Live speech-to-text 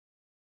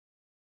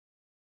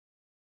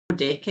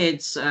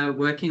decades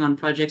working on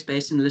projects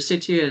based in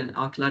Lesotho and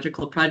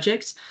archaeological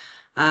projects.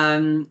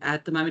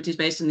 At the moment, he's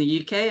based in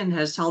the UK and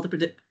has held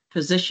the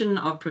position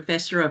of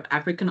Professor of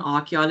African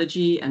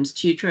Archaeology and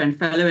Tutor and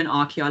Fellow in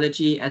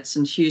Archaeology at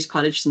St. Hugh's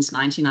College since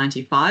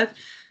 1995.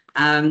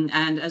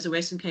 And as a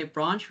Western Cape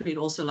branch, we'd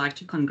also like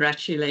to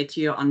congratulate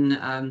you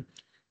on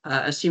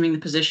assuming the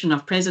position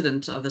of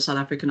President of the South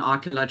African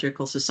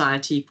Archaeological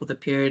Society for the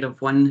period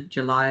of 1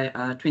 July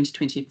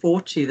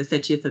 2024 to the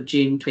 30th of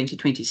June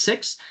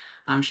 2026.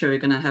 I'm sure we're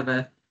going to have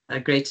a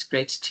great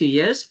 2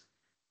 years.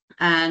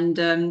 And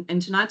in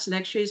tonight's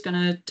lecture, he's going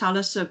to tell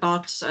us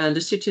about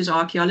Lesotho's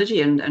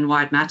archaeology and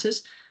why it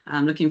matters.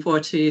 I'm looking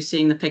forward to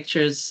seeing the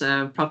pictures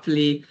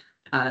properly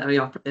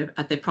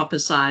at their proper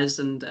size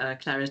and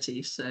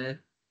clarity. So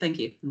thank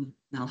you.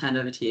 I'll hand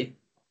over to you.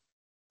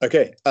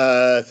 Okay,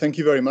 thank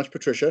you very much,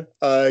 Patricia.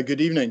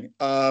 Good evening.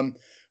 I'm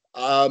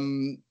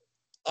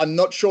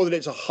not sure that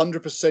it's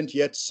 100%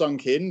 yet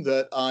sunk in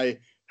that I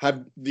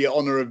have the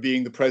honor of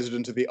being the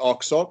president of the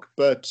ARCSOC,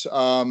 but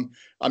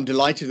I'm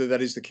delighted that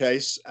that is the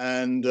case,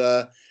 and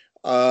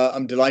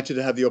I'm delighted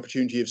to have the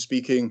opportunity of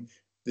speaking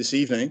this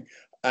evening,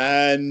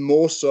 and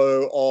more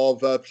so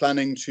of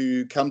planning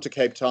to come to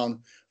Cape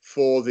Town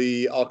for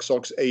the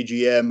ARCSOC's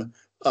AGM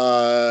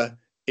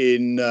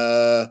in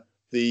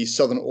the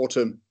southern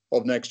autumn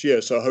of next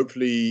year. So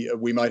hopefully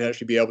we might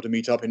actually be able to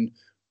meet up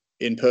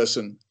in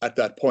person at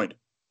that point.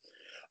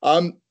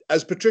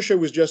 As Patricia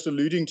was just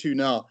alluding to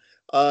now,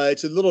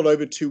 it's a little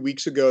over 2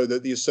 weeks ago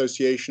that the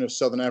Association of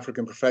Southern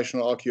African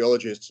Professional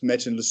Archaeologists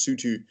met in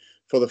Lesotho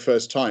for the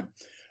first time.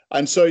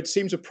 And so it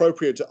seems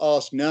appropriate to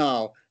ask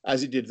now,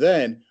 as it did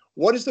then,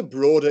 what is the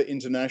broader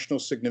international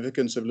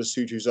significance of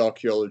Lesotho's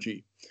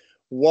archaeology?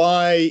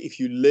 Why, if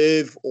you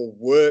live or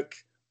work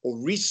or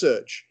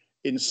research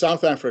in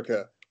South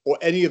Africa or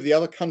any of the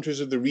other countries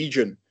of the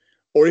region,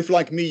 or if,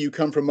 like me, you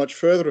come from much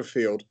further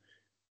afield,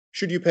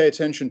 should you pay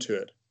attention to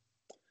it?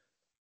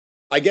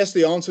 I guess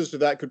the answers to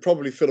that could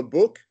probably fill a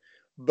book,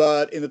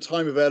 but in the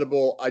time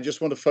available, I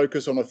just want to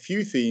focus on a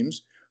few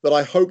themes that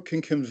I hope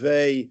can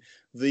convey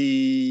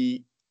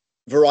the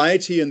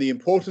variety and the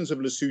importance of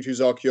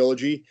Lesotho's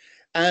archaeology.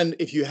 And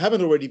if you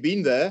haven't already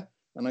been there,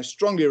 and I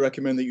strongly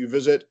recommend that you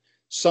visit,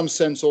 some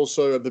sense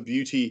also of the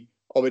beauty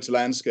of its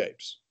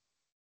landscapes.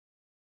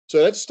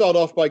 So let's start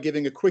off by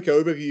giving a quick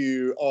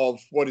overview of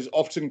what is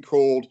often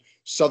called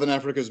Southern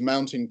Africa's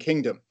Mountain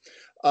Kingdom,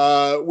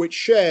 which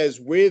shares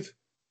with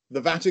the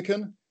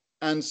Vatican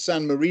and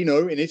San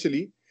Marino in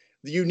Italy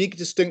the unique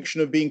distinction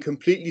of being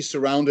completely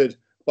surrounded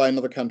by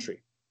another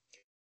country.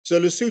 So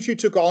Lesotho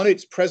took on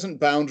its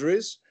present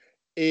boundaries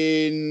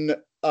in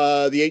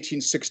the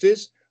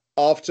 1860s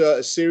after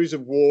a series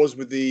of wars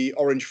with the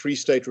Orange Free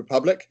State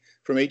Republic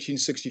from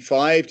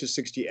 1865 to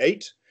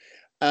 68.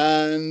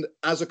 And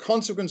as a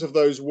consequence of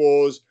those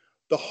wars,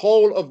 the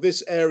whole of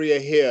this area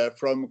here,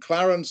 from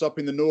Clarence up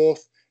in the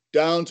north,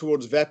 down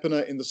towards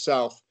Vepena in the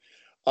south,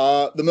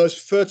 the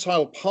most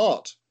fertile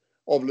part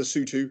of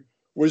Lesotho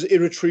was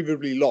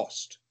irretrievably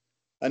lost.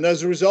 And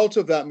as a result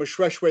of that,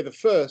 Moshoeshoe I,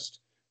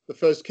 the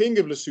first king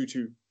of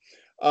Lesotho,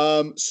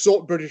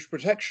 sought British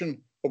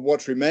protection of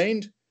what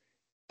remained.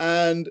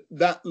 And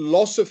that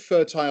loss of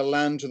fertile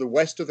land to the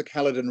west of the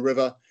Caledon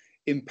River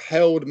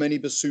impelled many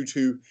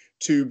Basotho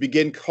to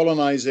begin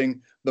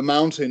colonizing the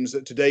mountains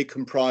that today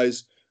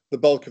comprise the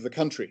bulk of the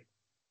country.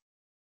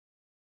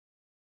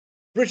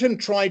 Britain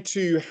tried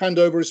to hand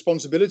over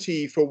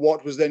responsibility for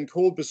what was then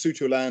called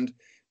Basotho land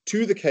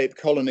to the Cape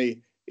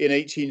Colony in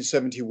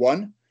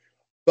 1871,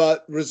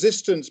 but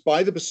resistance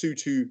by the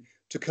Basotho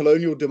to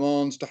colonial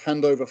demands to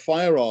hand over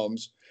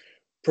firearms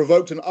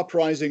provoked an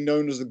uprising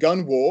known as the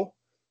Gun War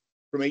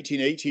from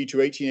 1880 to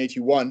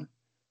 1881,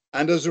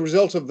 and as a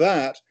result of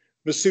that,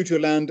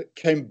 Basotho land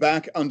came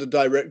back under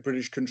direct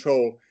British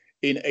control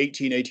in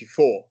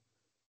 1884.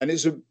 And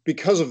it's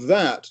because of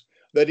that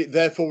that it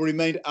therefore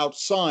remained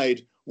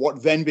outside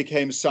what then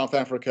became South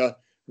Africa,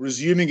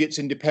 resuming its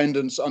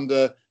independence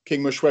under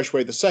King Moshoeshoe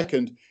II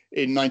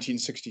in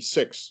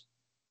 1966.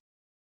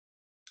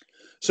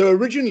 So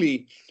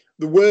originally,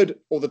 the word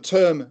or the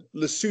term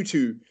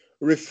Lesotho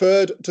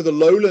referred to the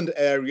lowland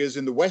areas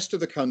in the west of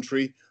the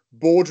country,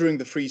 bordering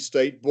the Free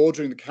State,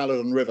 bordering the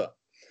Caledon River.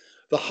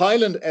 The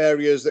highland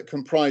areas that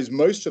comprise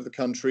most of the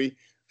country,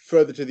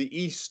 further to the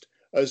east,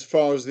 as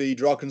far as the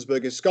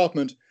Drakensberg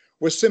Escarpment,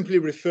 were simply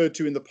referred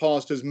to in the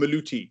past as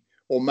Maluti,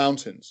 or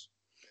mountains.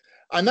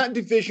 And that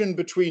division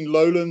between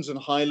lowlands and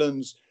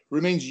highlands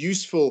remains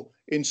useful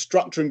in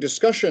structuring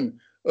discussion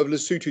of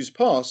Lesotho's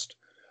past.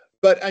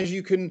 But as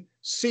you can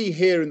see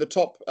here in the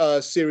top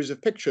series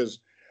of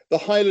pictures, the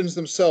highlands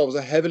themselves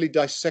are heavily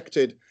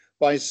dissected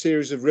by a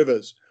series of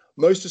rivers,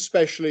 most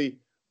especially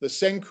the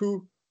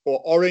Senku, or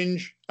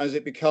Orange, as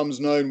it becomes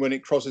known when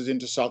it crosses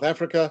into South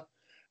Africa,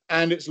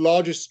 and its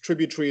largest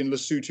tributary in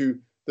Lesotho,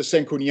 the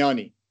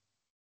Senkunyani.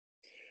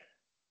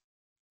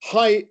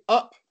 High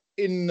up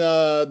in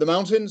the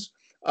mountains,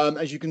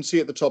 as you can see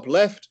at the top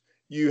left,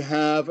 you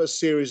have a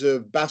series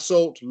of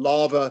basalt,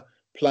 lava,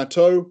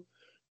 plateau,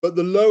 but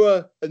the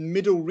lower and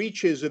middle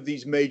reaches of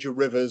these major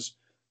rivers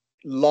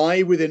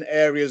lie within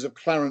areas of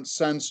Clarence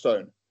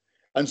sandstone.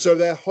 And so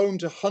they're home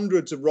to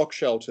hundreds of rock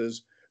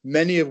shelters,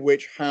 many of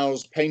which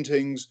house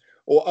paintings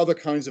or other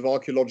kinds of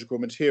archaeological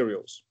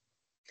materials.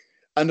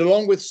 And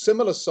along with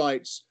similar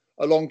sites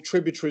along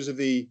tributaries of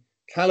the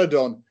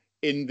Caledon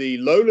in the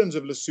lowlands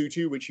of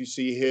Lesotho, which you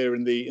see here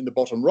in the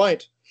bottom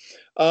right,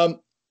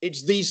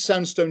 it's these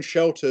sandstone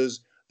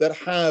shelters that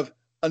have,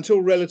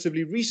 until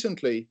relatively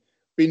recently,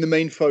 been the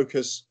main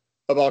focus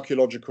of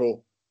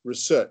archaeological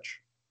research.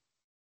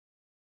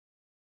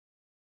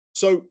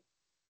 So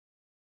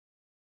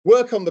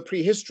work on the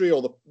prehistory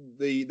or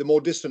the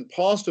more distant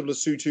past of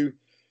Lesotho,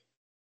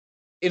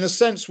 in a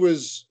sense,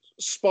 was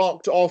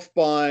sparked off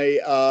by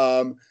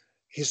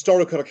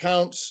historical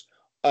accounts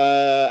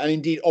and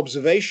indeed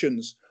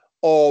observations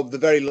of the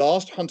very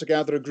last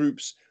hunter-gatherer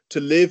groups to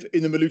live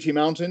in the Maluti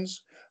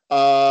Mountains.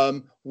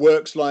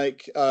 Works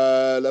like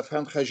La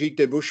Fin Tragique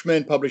des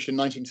Bushmen, published in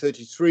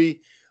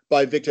 1933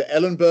 by Victor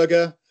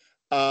Ellenberger,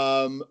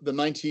 the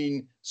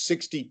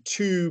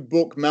 1962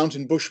 book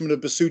Mountain Bushmen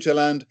of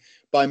Basutoland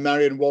by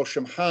Marion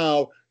Walsham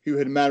Howe, who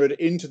had married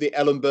into the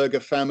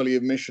Ellenberger family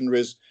of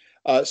missionaries,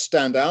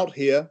 stand out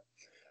here.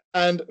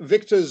 And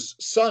Victor's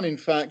son, in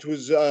fact,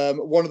 was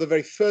one of the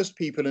very first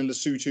people in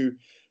Lesotho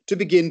to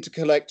begin to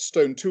collect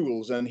stone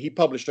tools, and he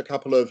published a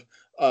couple of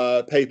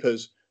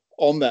papers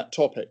on that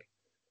topic.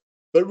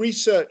 But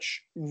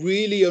research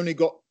really only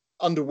got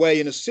underway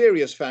in a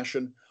serious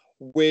fashion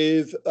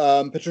with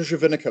Patricia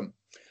Vinnicum.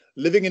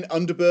 Living in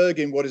Underberg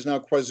in what is now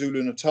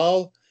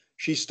KwaZulu-Natal,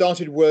 she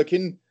started work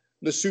in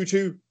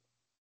Lesotho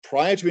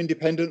prior to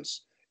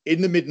independence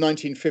in the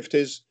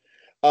mid-1950s,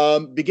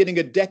 beginning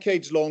a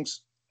decades-long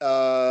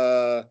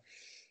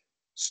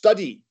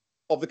study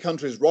of the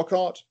country's rock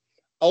art,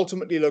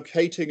 ultimately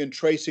locating and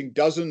tracing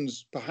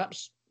dozens,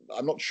 perhaps,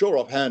 I'm not sure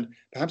offhand,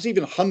 perhaps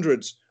even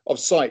hundreds of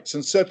sites,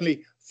 and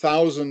certainly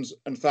thousands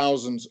and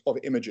thousands of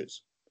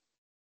images.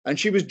 And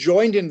she was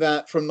joined in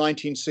that from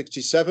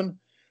 1967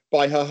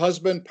 by her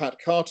husband, Pat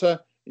Carter.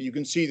 You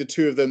can see the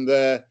two of them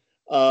there,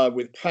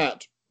 with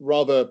Pat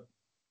rather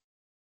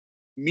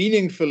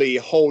meaningfully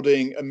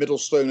holding a Middle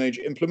Stone Age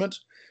implement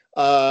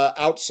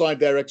outside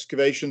their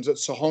excavations at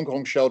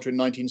Sahongong Shelter in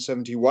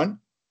 1971.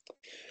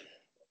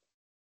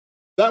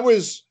 That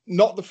was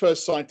not the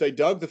first site they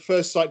dug. The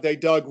first site they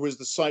dug was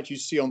the site you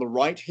see on the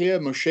right here,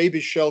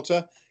 Moshebi's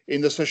Shelter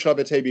in the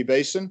Soshabatebi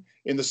Basin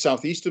in the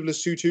southeast of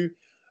Lesotho.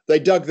 They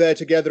dug there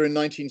together in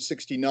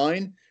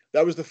 1969.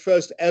 That was the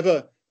first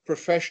ever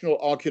professional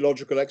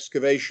archaeological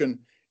excavation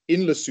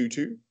in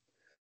Lesotho.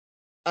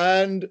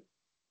 And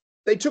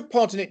they took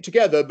part in it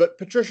together, but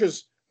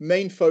Patricia's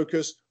main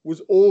focus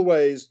was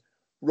always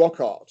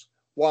rock art,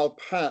 while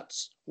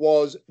Pat's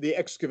was the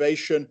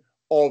excavation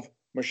of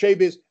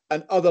Moshebi's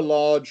and other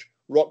large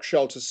rock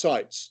shelter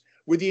sites,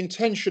 with the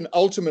intention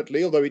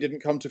ultimately, although it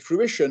didn't come to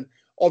fruition,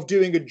 of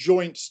doing a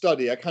joint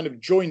study, a kind of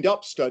joined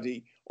up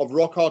study of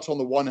rock art on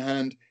the one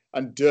hand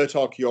and dirt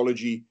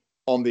archaeology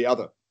on the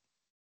other.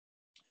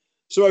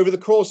 So over the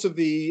course of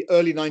the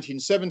early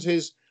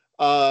 1970s,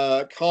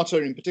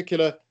 Carter in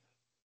particular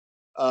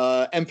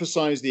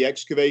emphasized the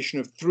excavation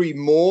of 3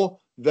 more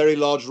very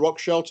large rock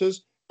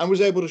shelters and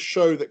was able to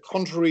show that,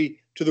 contrary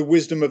to the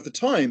wisdom of the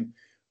time,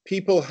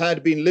 people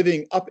had been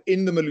living up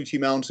in the Maluti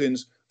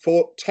Mountains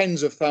for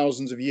tens of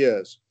thousands of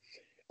years.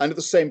 And at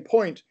the same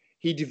point,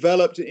 he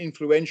developed an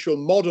influential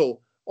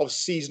model of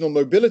seasonal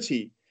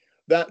mobility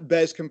that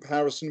bears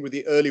comparison with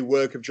the early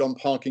work of John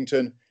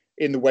Parkington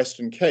in the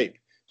Western Cape.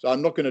 So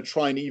I'm not going to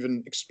try and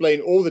even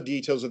explain all the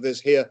details of this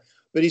here,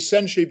 but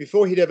essentially,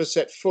 before he'd ever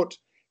set foot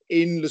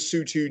in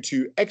Lesotho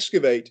to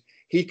excavate,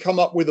 he'd come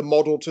up with a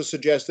model to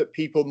suggest that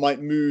people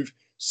might move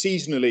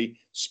seasonally,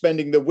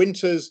 spending the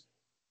winters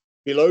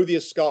below the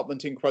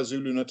escarpment in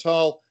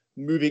KwaZulu-Natal,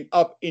 moving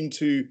up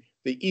into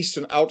the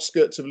eastern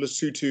outskirts of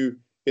Lesotho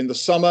in the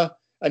summer.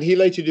 And he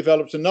later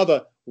developed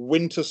another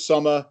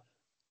winter-summer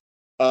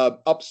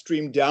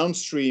upstream,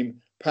 downstream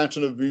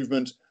pattern of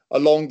movement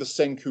along the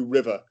Senku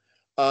River,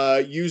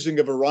 using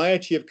a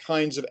variety of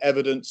kinds of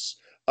evidence,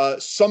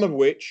 some of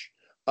which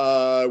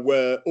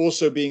were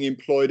also being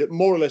employed at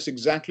more or less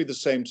exactly the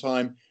same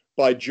time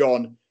by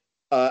John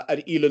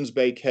at Elands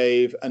Bay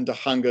Cave and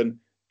Dahangan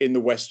in the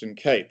Western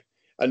Cape.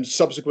 And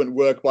subsequent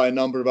work by a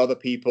number of other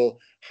people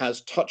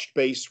has touched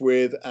base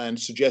with and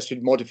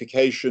suggested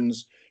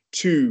modifications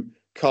to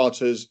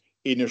Carter's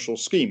initial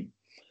scheme.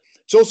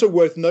 It's also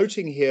worth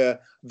noting here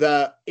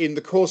that in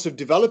the course of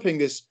developing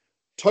this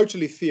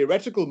totally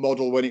theoretical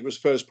model when it was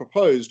first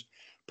proposed,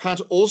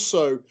 Pat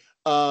also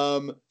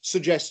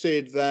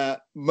suggested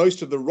that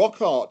most of the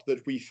rock art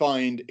that we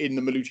find in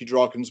the Maluti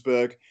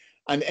Drakensberg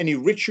and any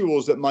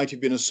rituals that might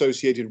have been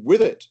associated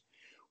with it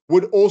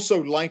would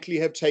also likely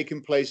have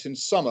taken place in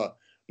summer,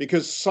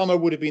 because summer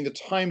would have been the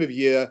time of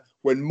year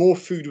when more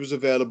food was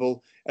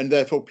available and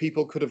therefore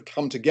people could have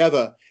come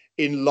together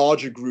in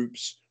larger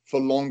groups for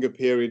longer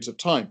periods of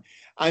time.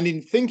 And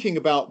in thinking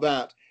about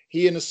that,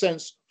 he in a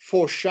sense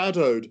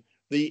foreshadowed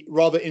the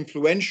rather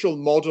influential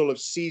model of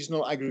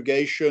seasonal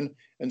aggregation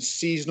and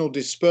seasonal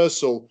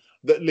dispersal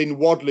that Lynn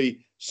Wadley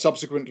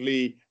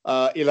subsequently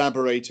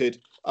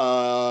elaborated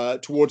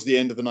towards the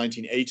end of the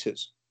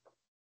 1980s.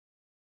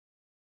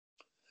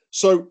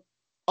 So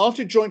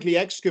after jointly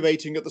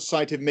excavating at the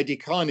site of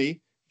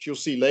Medicani, which you'll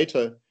see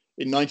later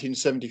in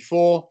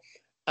 1974,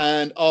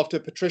 and after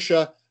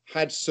Patricia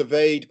had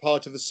surveyed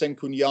part of the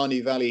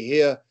Senkunyani Valley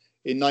here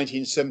in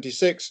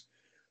 1976,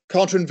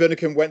 Carter and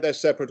Vinnicum went their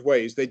separate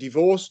ways. They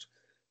divorced.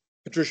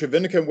 Patricia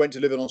Vinnicum went to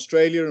live in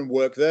Australia and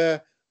work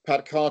there.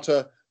 Pat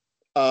Carter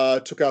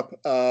took up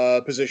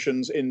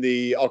positions in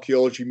the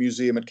Archaeology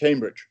Museum at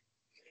Cambridge.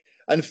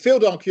 And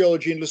field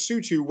archaeology in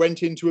Lesotho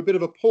went into a bit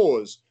of a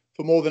pause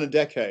for more than a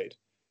decade.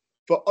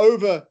 For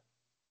over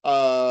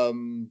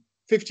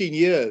 15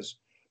 years,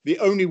 the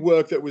only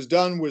work that was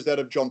done was that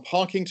of John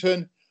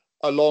Parkington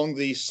along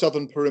the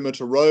Southern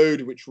Perimeter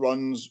Road, which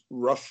runs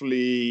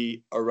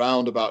roughly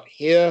around about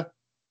here.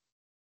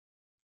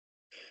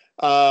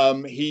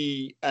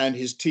 He and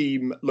his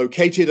team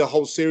located a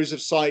whole series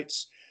of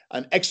sites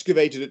and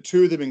excavated at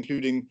two of them,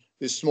 including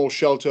this small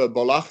shelter,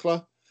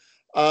 Bolachla.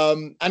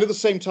 And at the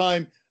same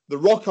time, the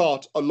rock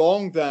art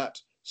along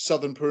that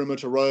Southern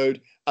Perimeter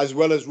Road, as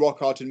well as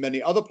rock art in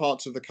many other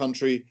parts of the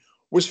country,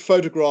 was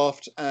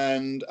photographed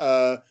and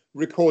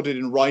recorded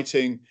in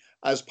writing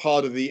as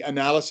part of the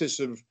analysis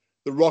of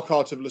the rock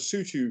art of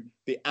Lesotho,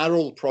 the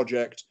ARL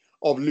project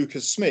of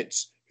Lucas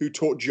Smits, who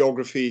taught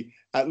geography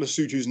at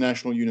Lesotho's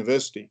National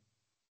University.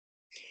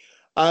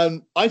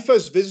 I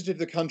first visited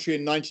the country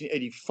in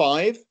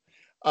 1985,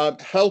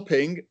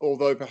 helping,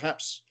 although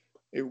perhaps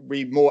it would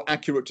be more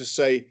accurate to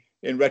say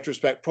in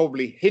retrospect,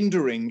 probably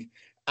hindering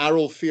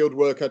ARL field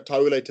worker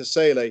Taule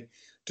Tesele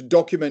to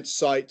document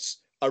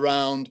sites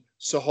around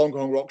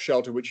Sahong Rock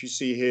Shelter, which you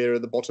see here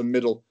at the bottom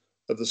middle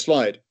of the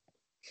slide.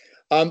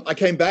 I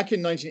came back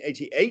in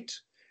 1988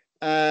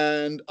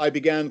 and I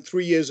began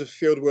 3 years of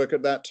field work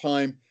at that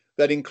time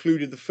that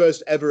included the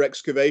first ever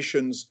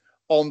excavations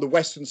on the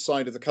western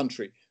side of the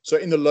country. So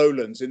in the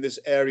lowlands, in this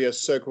area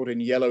circled in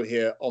yellow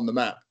here on the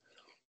map,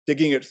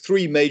 digging at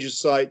three major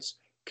sites,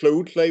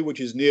 Tloutle, which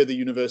is near the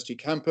university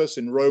campus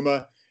in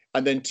Roma,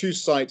 and then two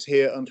sites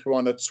here,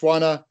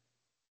 Tswana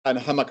and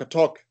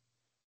Hamakatok,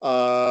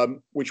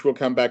 which we'll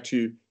come back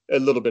to a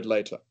little bit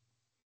later.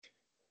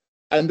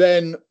 And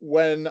then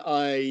when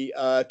I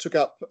took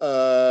up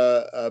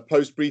a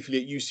post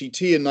briefly at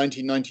UCT in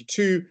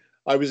 1992,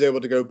 I was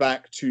able to go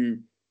back to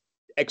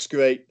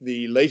excavate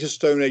the later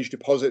Stone Age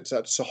deposits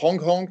at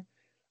Sahong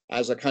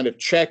as a kind of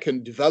check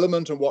and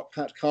development on what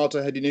Pat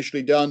Carter had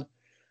initially done.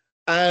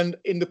 And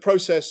in the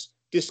process,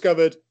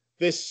 discovered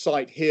this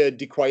site here,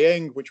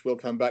 Dikwayeng, which we'll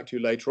come back to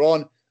later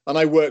on. And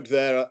I worked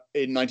there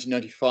in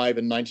 1995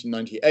 and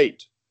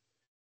 1998.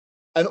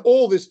 And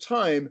all this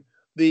time,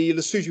 the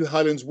Lesotho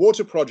Highlands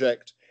Water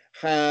Project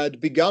had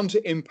begun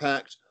to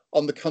impact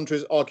on the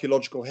country's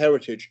archaeological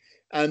heritage.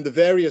 And the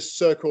various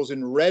circles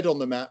in red on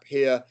the map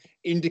here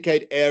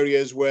indicate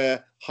areas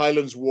where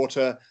Highlands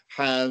Water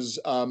has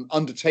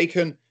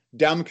undertaken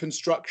dam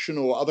construction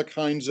or other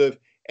kinds of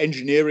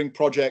engineering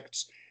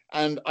projects,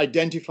 and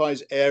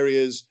identifies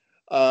areas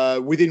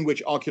within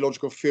which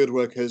archaeological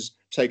fieldwork has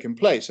taken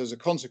place as a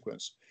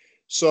consequence.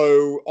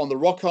 So on the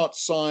rock art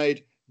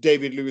side,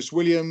 David Lewis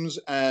Williams,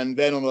 and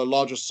then on a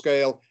larger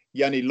scale,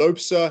 Yanni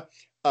Loopser,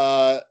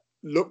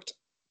 looked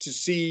to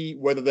see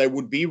whether there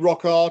would be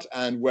rock art,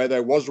 and where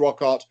there was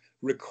rock art,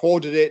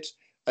 recorded it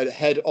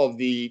ahead of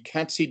the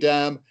Katsi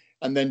Dam,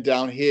 and then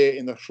down here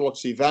in the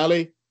Hlotsi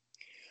Valley.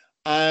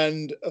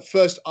 And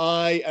first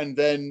I, and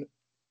then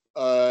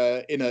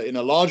in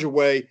a larger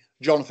way,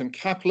 Jonathan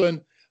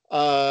Kaplan,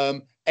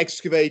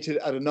 excavated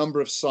at a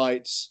number of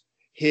sites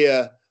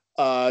here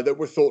that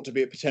were thought to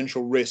be at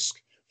potential risk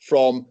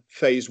from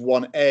phase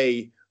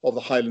 1A of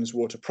the Highlands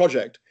Water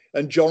Project.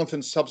 And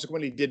Jonathan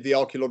subsequently did the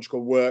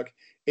archaeological work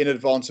in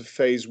advance of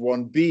phase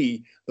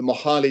 1B, the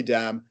Mohali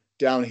Dam,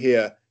 down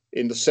here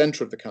in the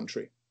center of the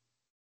country.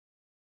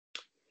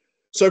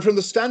 So from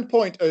the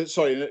standpoint,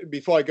 sorry,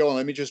 before I go on,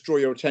 let me just draw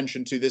your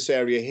attention to this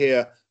area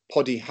here,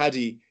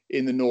 Podihadi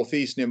in the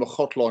northeast near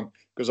Mokotlong,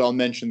 because I'll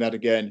mention that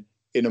again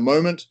in a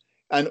moment.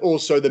 And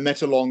also the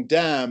Metalong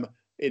Dam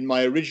in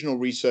my original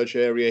research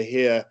area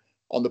here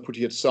on the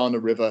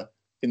Putiatsana River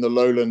in the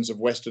lowlands of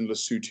western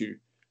Lesotho,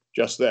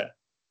 just there.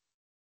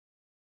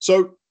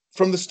 So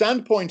from the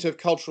standpoint of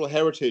cultural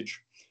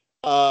heritage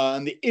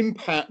and the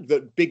impact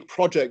that big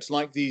projects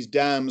like these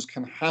dams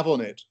can have on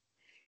it,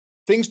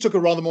 things took a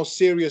rather more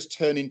serious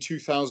turn in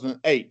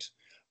 2008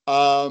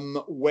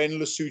 when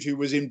Lesotho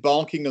was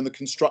embarking on the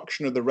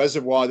construction of the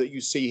reservoir that you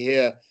see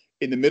here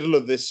in the middle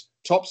of this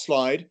top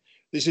slide.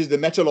 This is the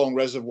Metalong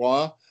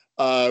Reservoir,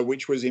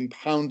 which was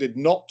impounded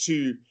not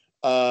to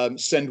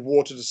send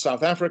water to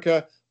South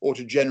Africa or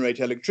to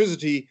generate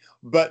electricity,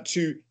 but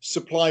to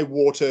supply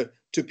water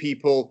to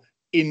people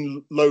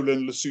in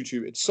lowland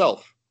Lesotho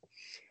itself.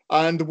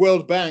 And the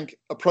World Bank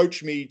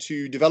approached me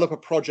to develop a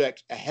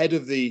project ahead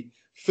of the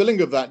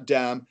filling of that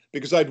dam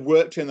because I'd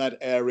worked in that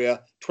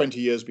area 20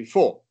 years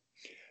before.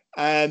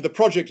 And the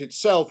project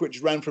itself,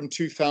 which ran from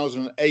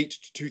 2008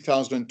 to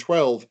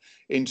 2012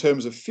 in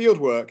terms of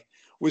fieldwork,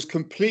 was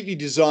completely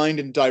designed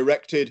and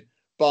directed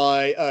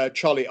by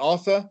Charlie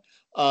Arthur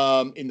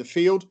in the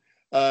field.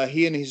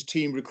 He and his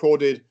team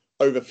recorded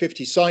over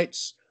 50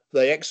 sites.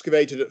 They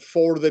excavated at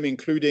 4 of them,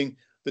 including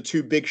the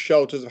 2 big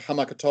shelters of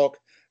Hamakatok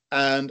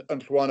and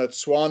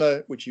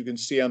Tswana, which you can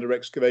see under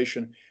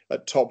excavation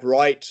at top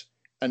right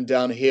and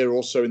down here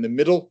also in the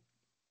middle.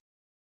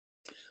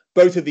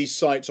 Both of these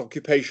sites'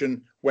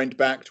 occupation went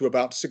back to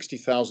about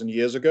 60,000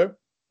 years ago.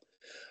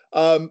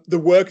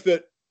 The work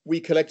that we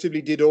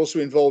collectively did also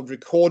involved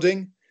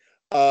recording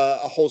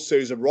a whole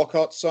series of rock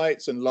art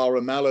sites, and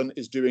Lara Mallon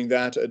is doing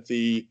that at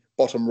the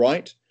bottom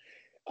right.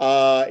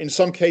 In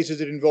some cases,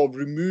 it involved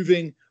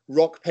removing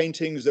rock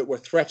paintings that were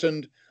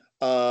threatened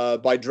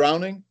by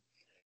drowning.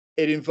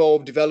 It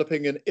involved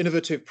developing an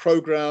innovative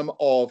program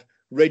of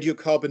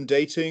radiocarbon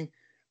dating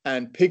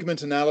and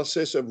pigment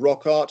analysis of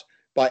rock art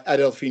by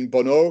Adelphine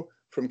Bonneau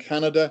from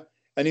Canada.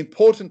 And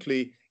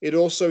importantly, it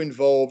also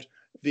involved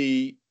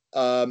the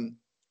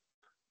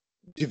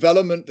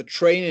development, the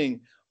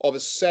training of a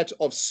set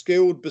of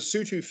skilled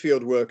Basotho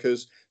field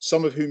workers,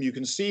 some of whom you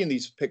can see in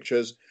these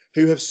pictures,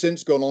 who have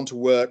since gone on to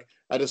work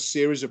at a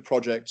series of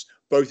projects,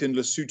 both in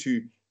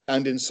Lesotho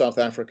and in South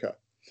Africa.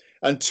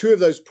 And 2 of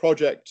those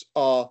projects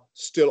are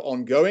still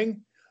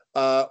ongoing.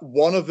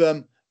 One of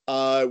them,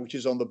 which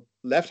is on the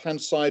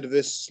left-hand side of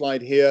this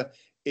slide here,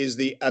 is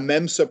the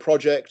AMEMSA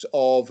project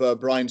of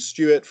Brian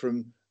Stewart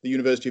from the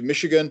University of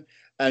Michigan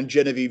and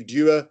Genevieve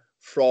Dewar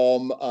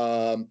from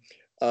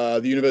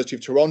the University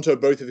of Toronto,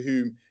 both of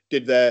whom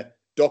did their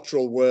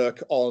doctoral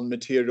work on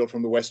material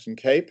from the Western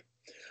Cape.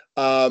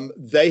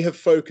 They have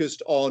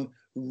focused on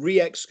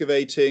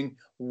re-excavating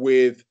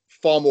with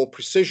far more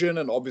precision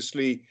and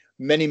obviously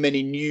many,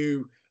 many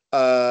new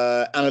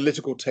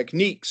analytical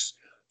techniques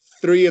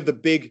 3 of the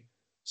big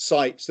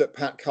sites that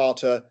Pat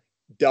Carter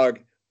dug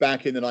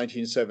back in the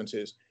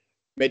 1970s,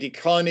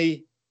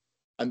 Medikani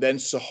and then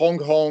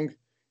Sahonghong.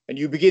 And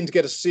you begin to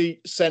get a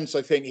sense,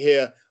 I think,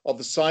 here of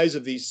the size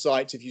of these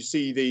sites. If you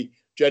see the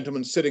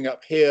gentleman sitting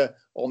up here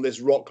on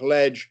this rock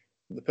ledge,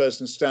 the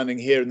person standing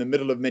here in the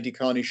middle of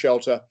Medikani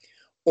shelter,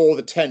 or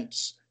the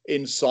tents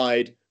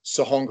inside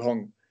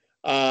Sahonghong.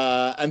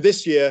 And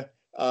this year,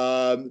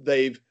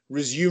 they've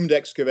resumed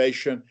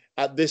excavation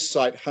at this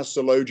site,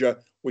 Hasaloja,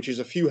 which is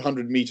a few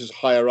hundred meters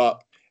higher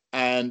up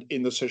and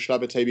in the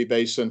Seshlabatebi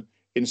Basin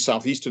in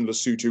southeastern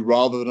Lesotho,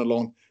 rather than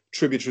along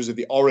tributaries of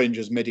the Orange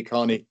as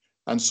Medikani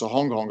and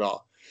Sahonghong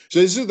are. So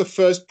this is the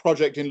first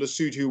project in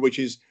Lesotho which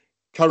is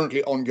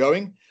currently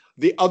ongoing.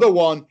 The other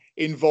one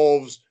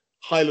involves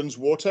Highlands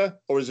Water,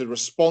 or is a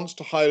response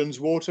to Highlands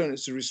Water, and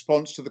it's a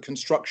response to the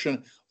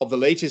construction of the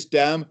latest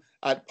dam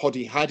at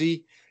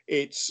Podihadi.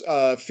 It's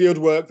field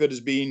work that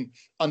has been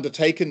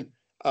undertaken,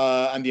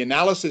 and the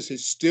analysis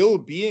is still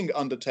being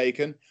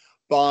undertaken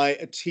by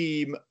a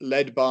team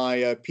led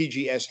by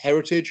PGS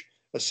Heritage,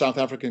 a South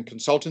African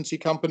consultancy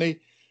company,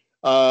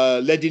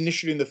 led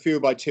initially in the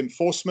field by Tim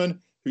Forsman,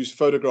 whose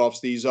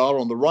photographs these are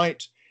on the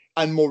right,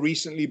 and more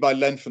recently by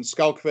Len van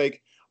Schalkwyk,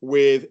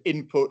 with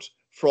input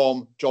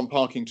from John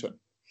Parkington.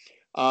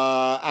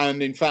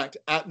 And in fact,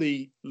 at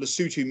the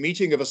Lesotho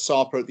meeting of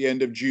ASAPA at the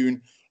end of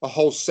June, a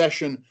whole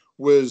session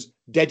was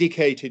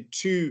dedicated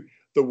to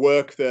the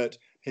work that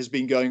has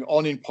been going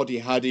on in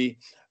Podihadi,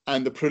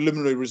 and the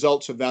preliminary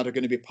results of that are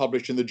going to be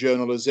published in the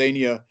journal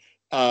Azania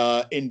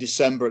in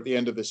December at the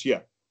end of this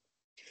year.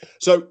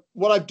 So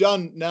what I've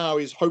done now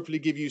is hopefully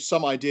give you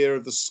some idea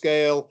of the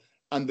scale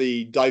and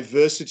the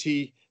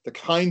diversity, the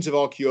kinds of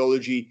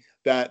archaeology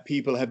that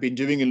people have been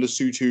doing in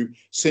Lesotho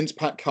since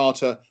Pat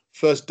Carter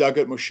first dug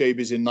at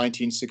Moshebis in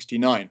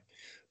 1969.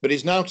 But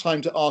it's now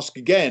time to ask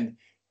again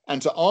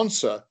and to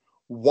answer,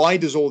 why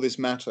does all this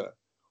matter?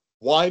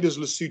 Why does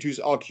Lesotho's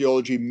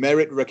archaeology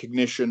merit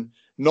recognition,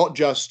 not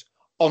just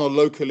on a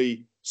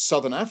locally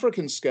Southern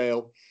African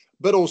scale,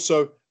 but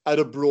also at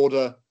a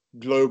broader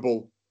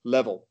global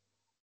level?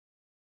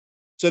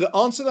 So to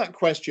answer that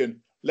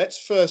question,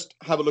 let's first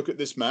have a look at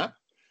this map,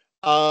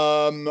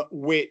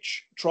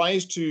 which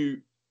tries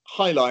to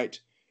highlight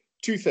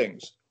 2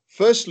 things.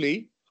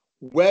 Firstly,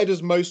 where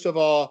does most of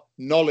our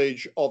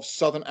knowledge of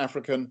Southern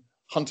African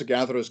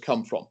hunter-gatherers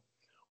come from?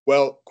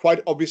 Well,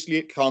 quite obviously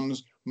it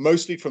comes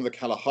mostly from the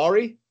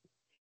Kalahari,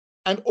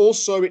 and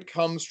also it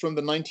comes from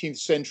the 19th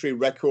century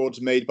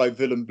records made by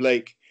Willem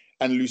Blake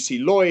and Lucy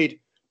Lloyd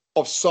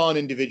of San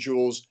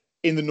individuals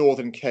in the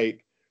Northern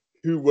Cape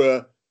who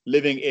were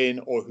living in,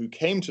 or who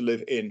came to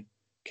live in,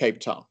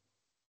 Cape Town.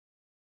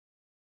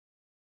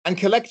 And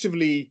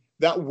collectively,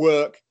 that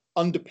work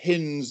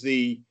underpins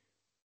the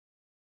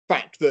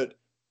fact that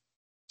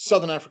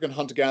Southern African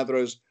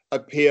hunter-gatherers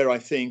appear, I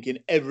think, in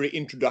every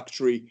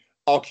introductory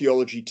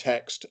archaeology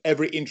text,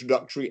 every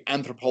introductory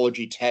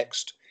anthropology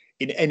text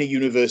in any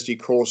university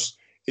course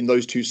in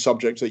those 2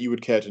 subjects that you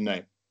would care to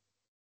name.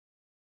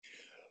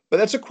 But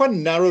that's a quite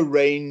narrow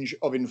range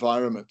of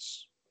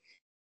environments.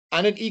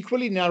 And an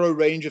equally narrow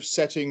range of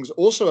settings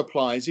also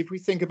applies if we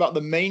think about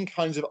the main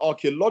kinds of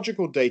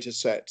archaeological data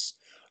sets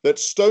that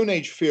Stone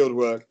Age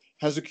fieldwork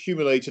has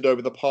accumulated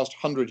over the past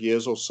 100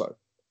 years or so,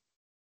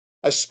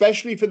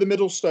 especially for the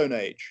Middle Stone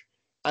Age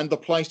and the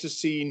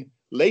Pleistocene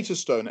Later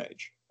Stone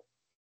Age.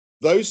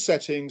 those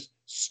settings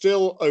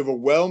still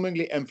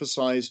overwhelmingly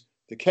emphasize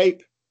the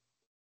Cape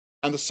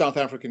and the South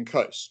African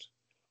coast,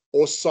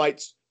 or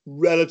sites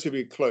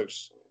relatively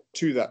close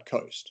to that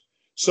coast.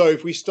 So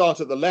if we start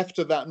at the left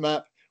of that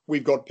map,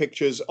 we've got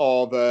pictures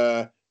of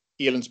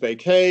Eland's Bay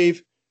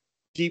Cave,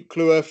 Deep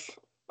Kloof,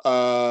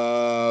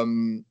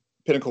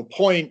 Pinnacle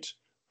Point,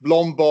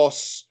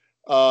 Blombos,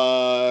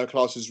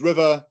 Classes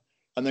River,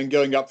 and then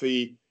going up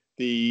the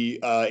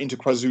into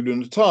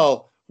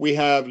KwaZulu-Natal, we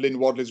have Lynn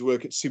Wadley's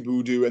work at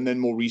Sibudu, and then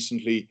more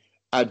recently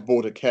at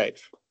Border Cave.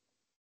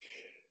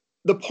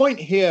 The point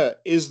here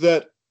is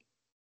that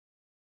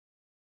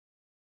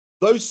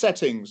those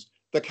settings,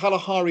 the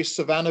Kalahari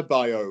savanna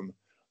biome,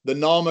 the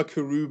Nama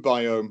Karoo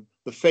biome,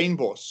 the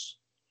Fynbos,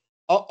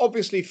 are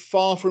obviously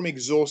far from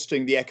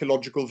exhausting the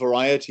ecological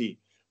variety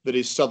that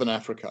is Southern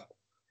Africa.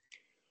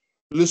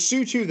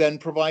 Lesotho then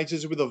provides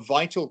us with a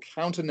vital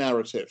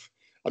counter-narrative.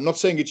 I'm not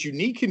saying it's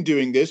unique in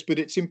doing this, but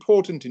it's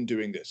important in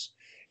doing this.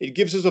 It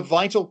gives us a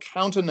vital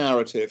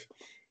counter-narrative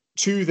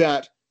to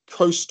that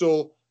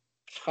coastal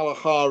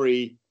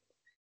Kalahari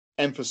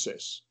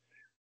emphasis.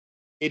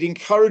 It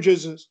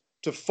encourages us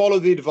to follow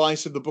the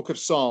advice of the Book of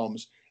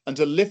Psalms and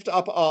to lift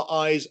up our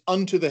eyes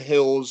unto the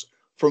hills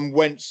from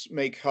whence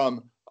may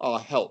come our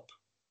help.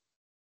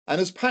 And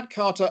as Pat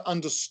Carter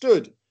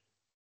understood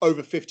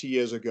over 50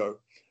 years ago,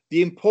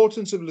 the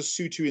importance of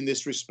Lesotho in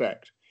this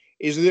respect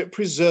is that it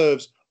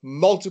preserves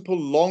multiple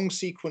long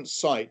sequence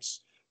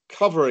sites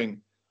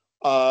covering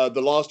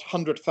the last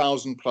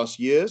 100,000 plus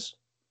years.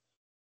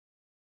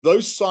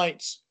 Those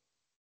sites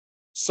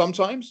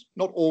sometimes,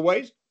 not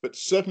always, but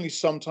certainly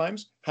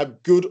sometimes,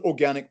 have good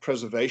organic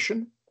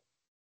preservation.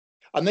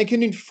 And they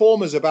can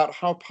inform us about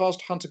how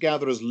past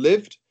hunter-gatherers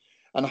lived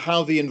and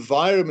how the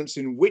environments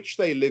in which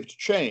they lived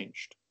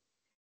changed.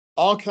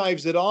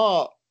 Archives that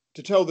are,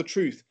 to tell the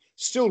truth,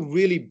 still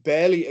really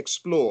barely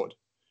explored,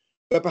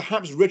 but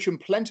perhaps rich and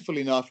plentiful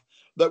enough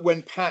that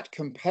when Pat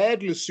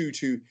compared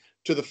Lesotho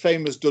to the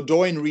famous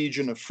Dordogne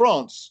region of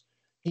France,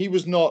 he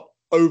was not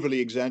overly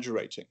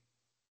exaggerating.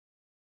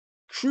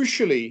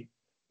 Crucially,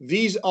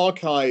 these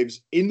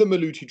archives in the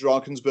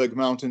Maluti-Drakensberg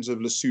Mountains of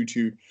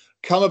Lesotho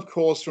come, of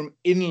course, from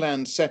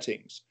inland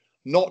settings,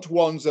 not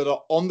ones that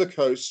are on the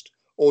coast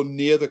or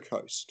near the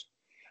coast.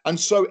 And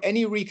so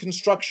any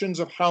reconstructions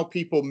of how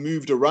people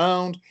moved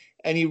around,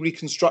 any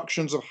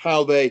reconstructions of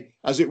how they,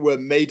 as it were,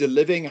 made a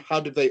living, how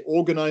did they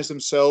organize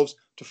themselves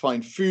to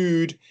find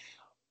food,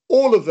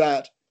 all of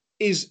that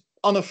is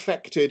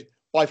unaffected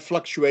by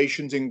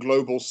fluctuations in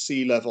global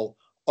sea level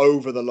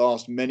over the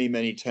last many,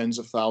 many tens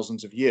of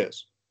thousands of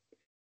years.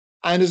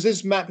 And as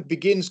this map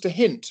begins to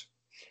hint,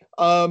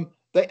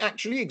 they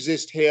actually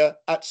exist here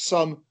at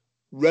some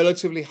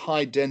relatively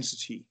high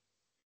density.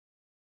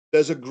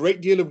 There's a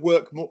great deal of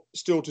work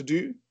still to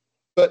do,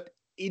 but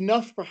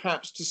enough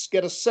perhaps to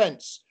get a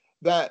sense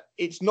that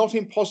it's not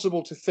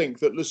impossible to think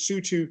that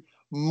Lesotho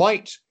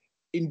might,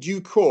 in due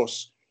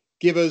course,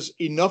 give us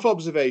enough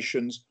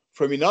observations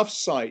from enough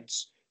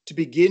sites to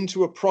begin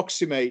to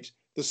approximate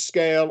the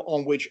scale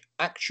on which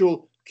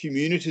actual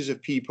communities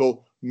of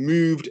people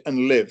moved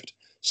and lived,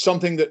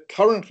 something that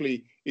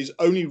currently is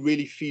only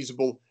really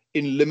feasible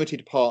in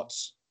limited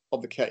parts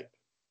of the Cape.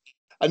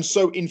 And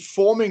so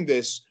informing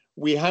this,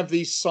 we have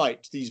these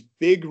sites, these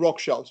big rock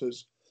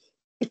shelters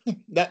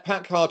that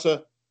Pat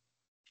Carter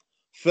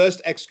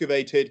first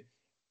excavated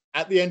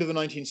at the end of the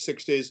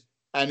 1960s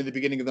and in the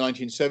beginning of the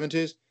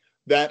 1970s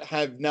that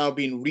have now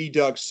been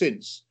redug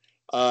since.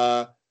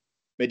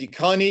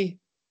 Medikani,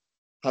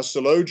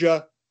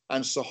 Hasaloja,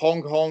 and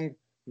Sahonghong,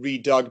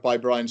 redug by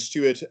Brian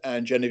Stewart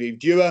and Genevieve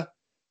Dewar,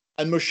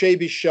 and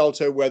Moshebi's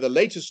shelter, where the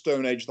later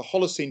Stone Age, the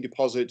Holocene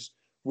deposits,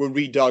 were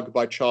redug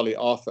by Charlie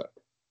Arthur.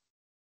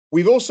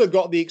 We've also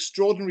got the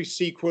extraordinary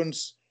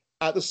sequence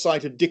at the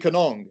site of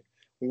Dikanong,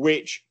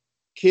 which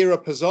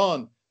Kira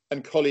Pazan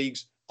and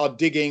colleagues are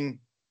digging,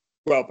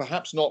 well,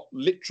 perhaps not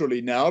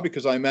literally now,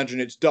 because I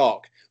imagine it's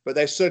dark, but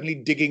they're certainly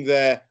digging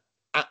there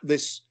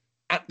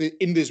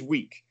in this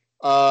week,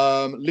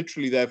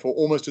 literally therefore,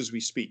 almost as we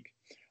speak.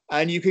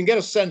 And you can get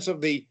a sense of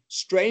the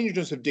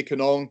strangeness of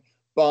Dikanong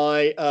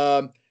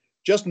by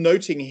just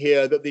noting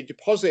here that the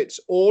deposits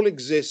all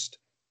exist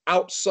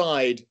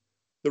outside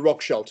the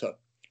rock shelter.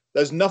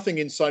 There's nothing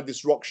inside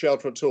this rock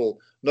shelter at all.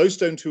 No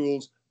stone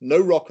tools, no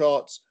rock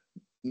arts,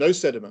 no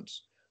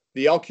sediments.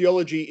 The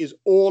archaeology is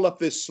all up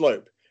this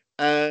slope.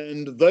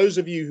 And those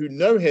of you who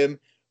know him,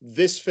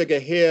 this figure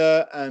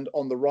here and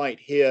on the right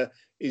here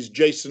is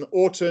Jason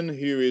Orton,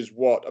 who is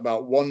what,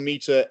 about 1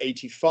 meter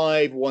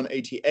 85,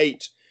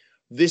 188.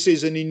 This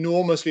is an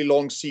enormously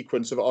long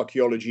sequence of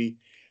archaeology.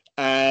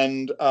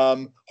 And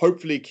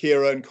hopefully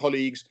Kira and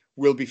colleagues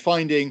will be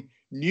finding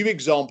new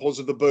examples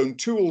of the bone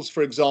tools,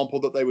 for example,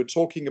 that they were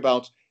talking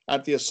about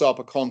at the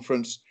ASAPA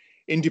conference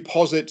in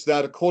deposits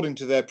that, according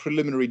to their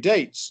preliminary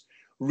dates,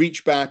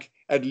 reach back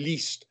at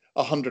least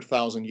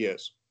 100,000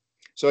 years.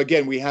 So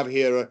again, we have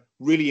here a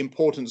really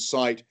important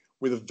site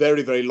with a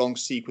very, very long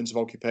sequence of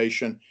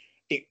occupation,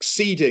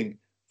 exceeding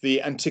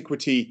the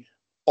antiquity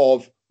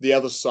of the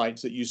other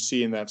sites that you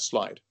see in that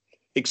slide,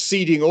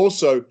 exceeding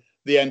also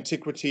the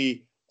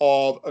antiquity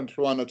of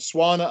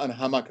Nhlwana and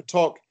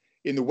Hamakatok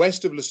in the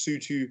west of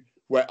Lesotho,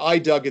 where I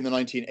dug in the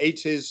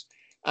 1980s,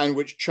 and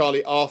which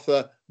Charlie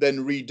Arthur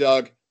then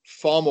redug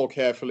far more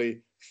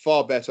carefully,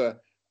 far better,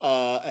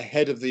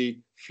 ahead of the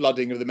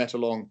flooding of the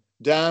Metalong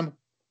Dam.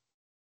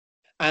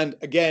 And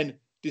again,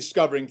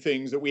 discovering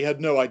things that we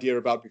had no idea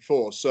about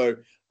before. So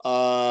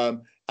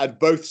at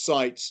both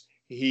sites,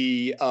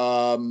 he,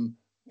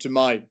 to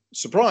my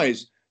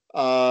surprise,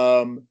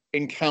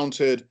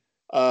 encountered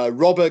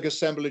Roberg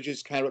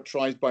assemblages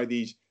characterized by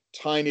these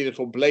tiny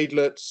little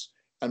bladelets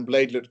and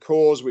bladelet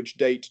cores, which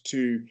date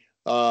to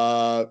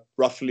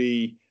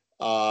roughly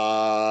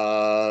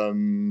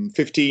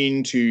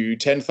 15 to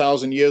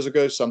 10,000 years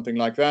ago, something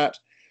like that.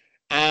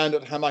 And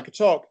at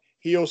Hamakatok,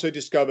 he also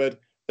discovered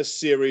a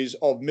series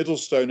of Middle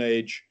Stone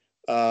Age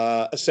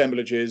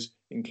assemblages,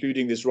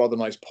 including this rather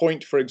nice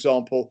point, for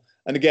example.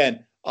 And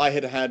again, I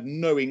had had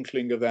no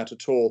inkling of that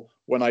at all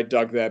when I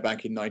dug there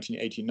back in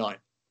 1989.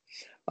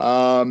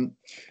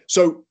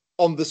 So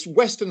on this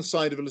western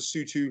side of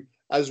Lesotho,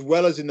 as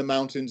well as in the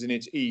mountains in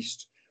its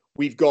east,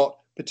 we've got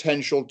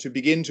potential to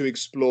begin to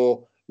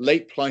explore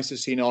late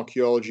Pleistocene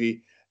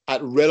archaeology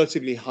at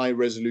relatively high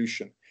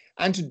resolution,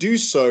 and to do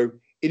so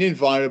in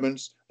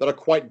environments that are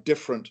quite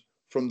different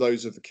from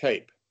those of the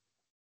Cape.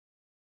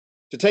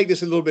 To take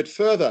this a little bit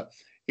further,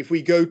 if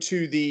we go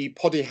to the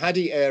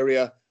Podihadi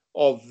area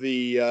of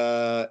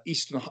the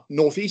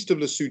northeast of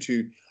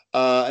Lesotho,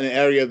 an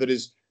area that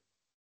is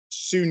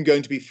soon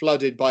going to be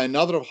flooded by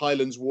another of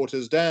Highlands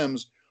Water's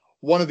dams,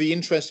 one of the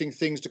interesting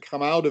things to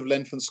come out of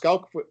Len van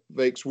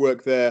Schalkwyk's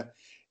work there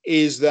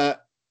is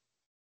that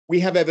we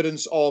have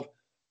evidence of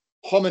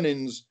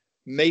hominins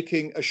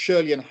making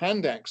Acheulean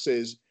hand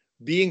axes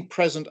being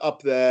present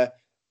up there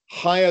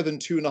higher than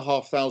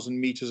 2,500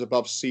 meters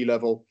above sea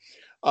level.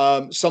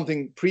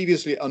 Something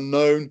previously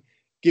unknown,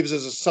 gives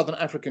us a Southern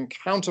African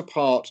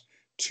counterpart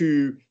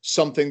to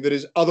something that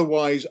is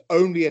otherwise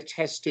only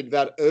attested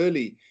that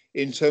early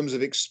in terms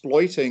of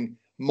exploiting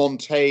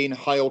montane,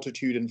 high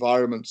altitude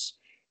environments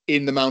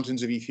in the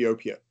mountains of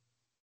Ethiopia.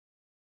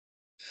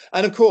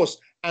 And of course,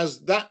 as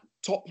that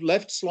top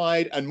left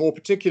slide, and more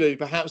particularly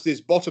perhaps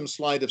this bottom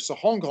slide of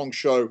Sahong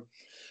show,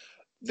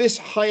 this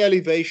high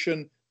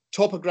elevation,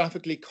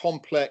 topographically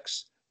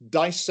complex,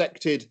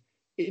 dissected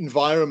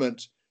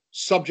environment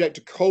subject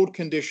to cold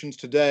conditions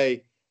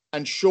today,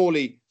 and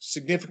surely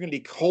significantly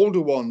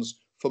colder ones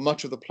for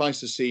much of the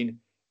Pleistocene,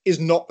 is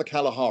not the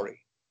Kalahari.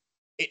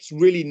 It's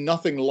really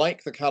nothing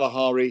like the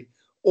Kalahari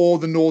or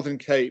the Northern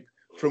Cape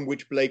from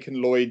which Blake and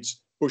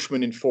Lloyd's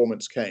Bushman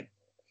informants came.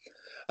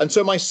 And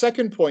so my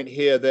second point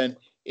here then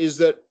is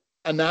that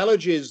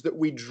analogies that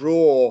we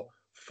draw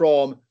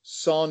from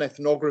San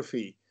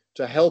ethnography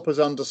to help us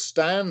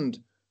understand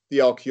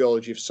the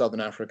archaeology of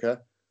Southern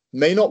Africa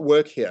may not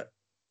work here,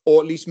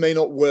 or at least may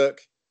not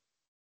work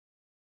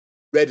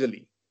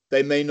readily.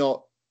 They may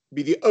not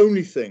be the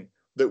only thing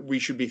that we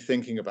should be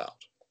thinking about.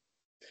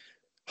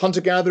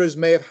 Hunter-gatherers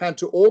may have had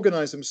to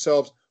organize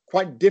themselves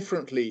quite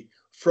differently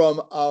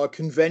from our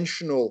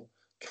conventional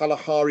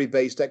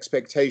Kalahari-based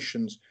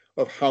expectations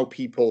of how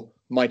people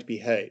might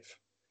behave.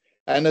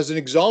 And as an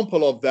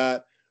example of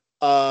that,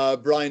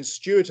 Brian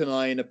Stewart and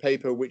I, in a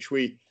paper which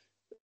we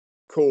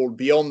called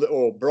Beyond,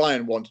 or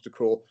Brian wanted to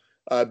call,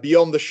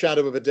 Beyond the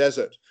Shadow of a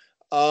Desert,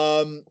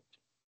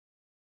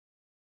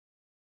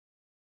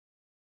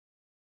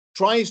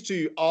 tries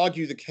to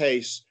argue the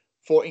case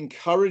for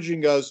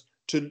encouraging us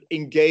to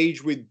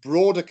engage with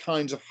broader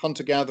kinds of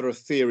hunter-gatherer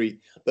theory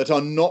that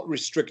are not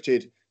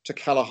restricted to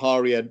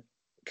Kalahari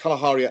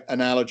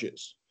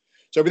analogies.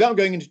 So without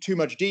going into too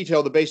much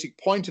detail, the basic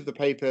point of the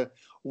paper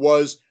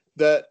was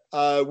that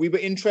we were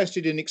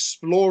interested in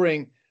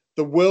exploring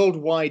the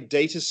worldwide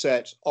data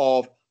set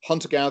of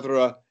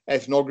hunter-gatherer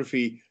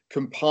ethnography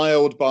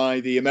compiled by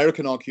the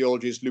American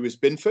archaeologist Louis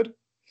Binford.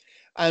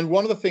 And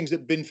one of the things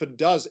that Binford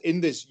does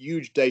in this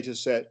huge data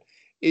set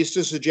is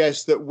to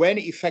suggest that when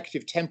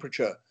effective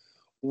temperature,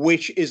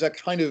 which is a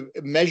kind of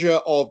measure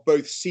of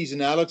both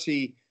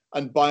seasonality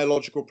and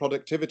biological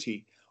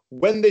productivity,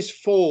 when this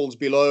falls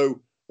below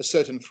a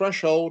certain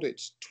threshold,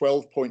 it's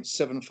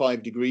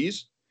 12.75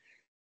 degrees,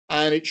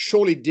 and it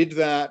surely did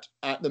that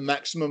at the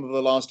maximum of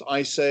the last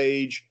ice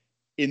age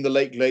in the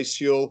late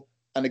glacial,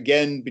 and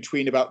again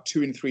between about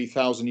 2,000 and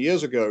 3,000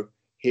 years ago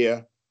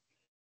here,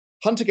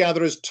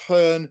 hunter-gatherers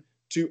turn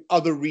to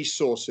other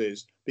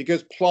resources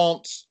because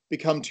plants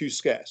become too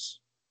scarce.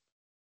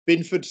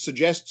 Binford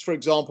suggests, for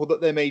example,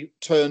 that they may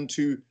turn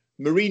to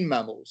marine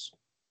mammals.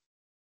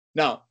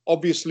 Now,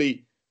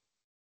 obviously,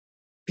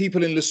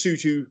 people in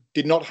Lesotho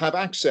did not have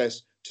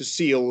access to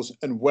seals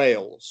and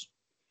whales,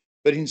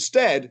 but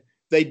instead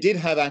they did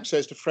have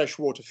access to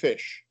freshwater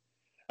fish.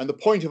 And the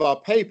point of our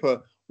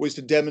paper was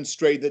to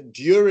demonstrate that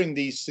during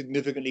these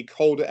significantly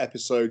colder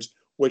episodes,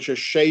 which are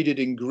shaded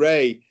in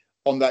gray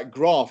on that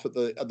graph at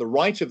the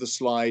right of the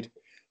slide,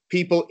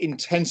 people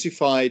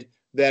intensified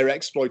their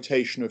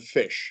exploitation of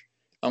fish.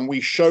 And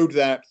we showed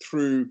that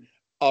through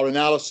our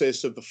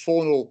analysis of the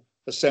faunal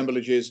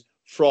assemblages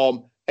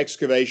from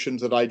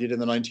excavations that I did in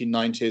the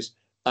 1990s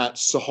at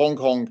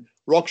Sahong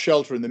rock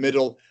shelter in the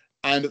middle,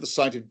 and at the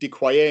site of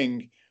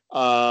Dikwayeng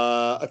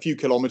a few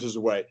kilometers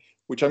away,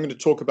 which I'm going to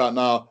talk about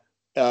now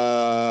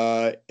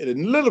in a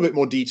little bit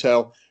more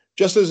detail,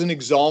 just as an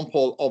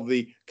example of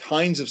the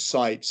kinds of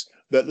sites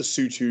that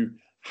Lesotho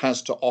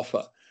has to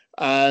offer.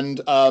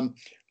 And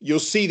you'll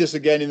see this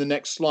again in the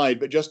next slide,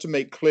 but just to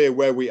make clear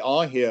where we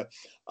are here,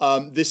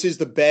 this is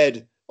the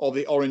bed of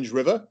the Orange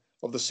River,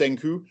 of the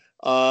Senku,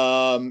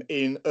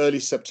 in early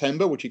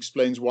September, which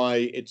explains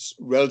why it's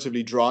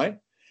relatively dry.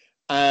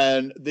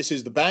 And this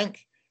is the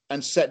bank,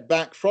 and set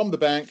back from the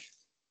bank,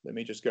 let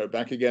me just go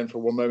back again for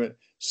one moment,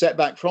 set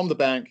back from the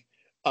bank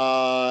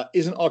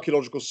is an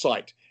archaeological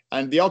site.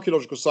 And the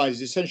archaeological site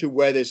is essentially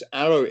where this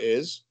arrow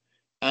is,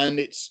 and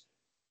it's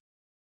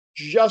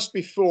just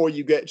before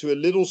you get to a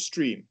little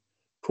stream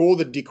called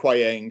the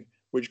Dikwayeng,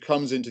 which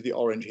comes into the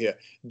orange here.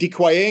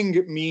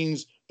 Dikwayeng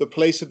means the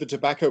place of the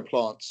tobacco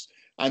plants.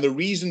 And the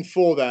reason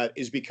for that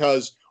is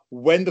because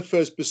when the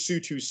first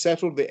Basotho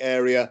settled the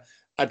area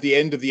at the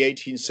end of the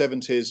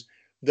 1870s,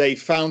 they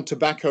found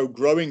tobacco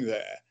growing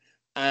there.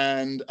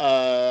 And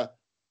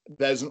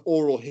there's an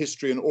oral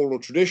history and oral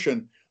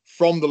tradition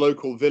from the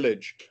local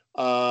village,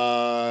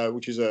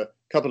 which is a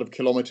couple of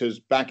kilometers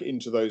back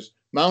into those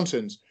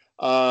mountains.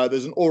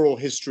 There's an oral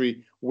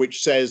history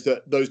which says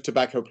that those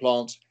tobacco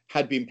plants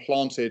had been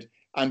planted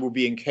and were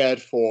being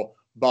cared for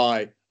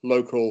by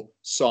local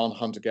San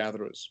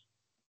hunter-gatherers.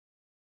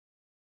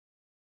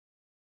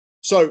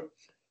 So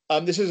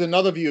this is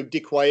another view of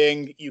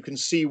Dikwayeng. You can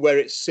see where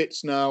it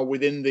sits now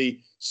within the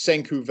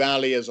Senku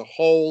Valley as a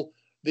whole.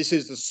 This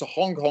is the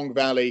Sahong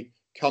Valley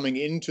coming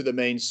into the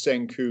main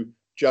Senku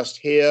just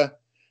here.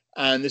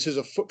 And this is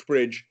a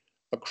footbridge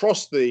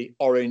across the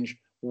Orange,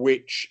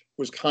 which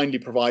was kindly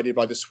provided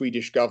by the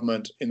Swedish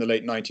government in the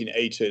late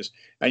 1980s.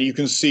 And you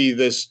can see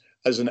this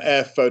as an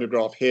air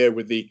photograph here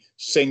with the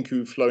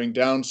Senku flowing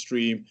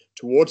downstream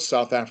towards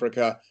South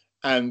Africa,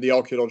 and the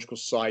archaeological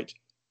site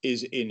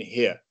is in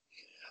here.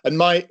 And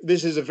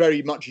this is a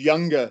very much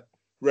younger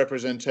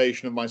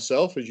representation of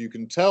myself, as you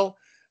can tell.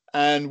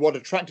 And what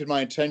attracted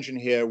my attention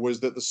here was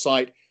that the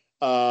site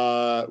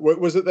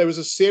was that there was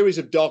a series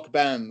of dark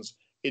bands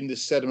in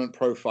this sediment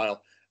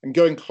profile. And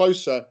going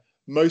closer,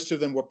 most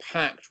of them were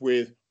packed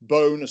with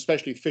bone,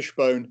 especially fish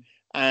bone,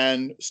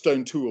 and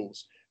stone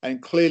tools.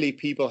 And clearly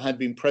people had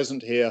been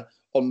present here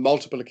on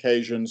multiple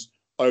occasions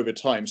over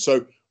time.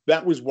 So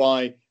that was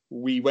why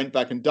we went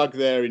back and dug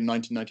there in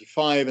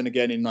 1995 and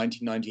again in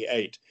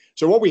 1998.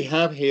 So what we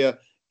have here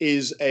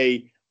is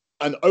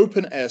an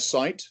open air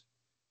site.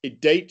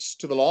 It dates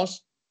to the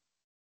last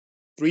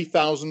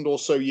 3,000 or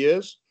so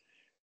years.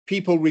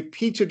 People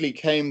repeatedly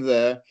came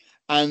there,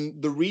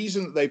 and the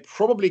reason that they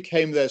probably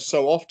came there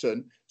so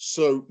often,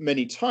 so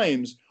many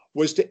times,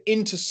 was to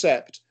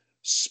intercept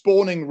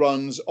spawning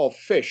runs of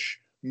fish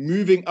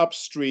moving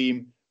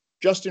upstream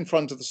just in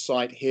front of the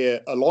site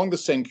here along the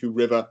Senku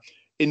River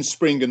in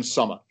spring and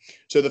summer.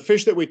 So the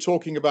fish that we're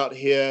talking about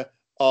here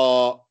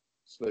are,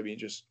 so let me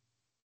just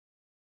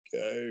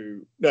go,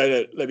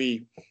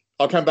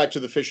 I'll come back to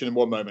the fish in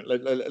one moment.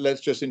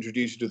 Let's just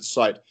introduce you to the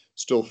site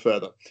still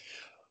further.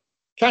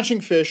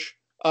 Catching fish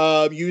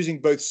using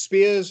both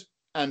spears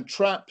and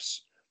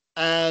traps,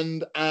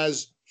 and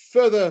as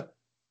further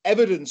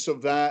evidence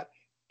of that,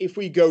 if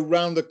we go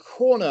round the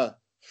corner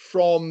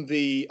from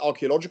the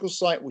archaeological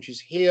site, which is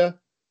here,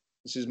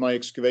 this is my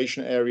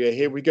excavation area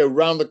here, we go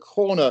round the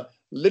corner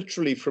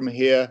literally from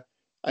here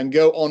and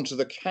go onto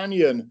the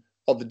canyon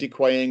of the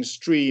Dikwayeng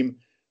stream.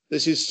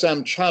 This is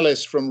Sam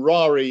Chalice from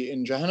Rari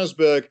in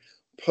Johannesburg,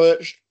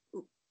 perched,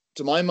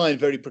 to my mind,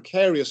 very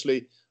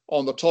precariously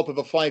on the top of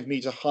a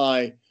 5-meter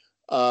high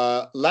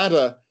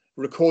ladder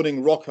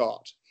recording rock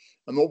art.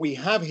 And what we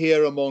have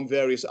here among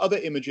various other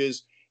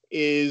images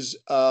is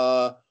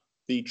the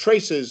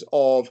traces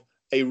of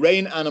a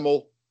rain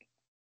animal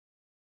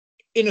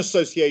in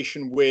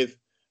association with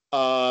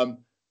a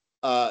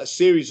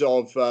series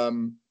of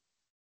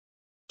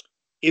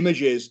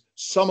images,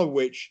 some of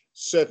which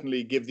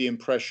certainly give the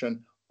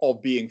impression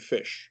of being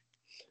fish.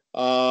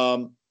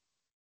 So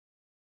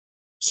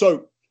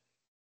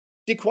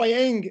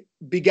Dikwayeng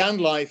began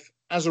life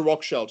as a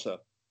rock shelter,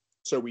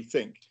 so we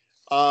think.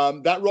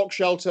 That rock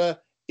shelter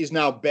is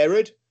now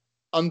buried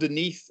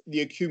underneath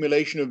the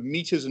accumulation of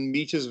meters and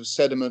meters of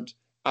sediment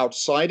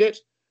outside it,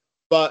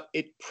 but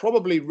it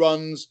probably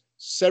runs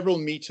several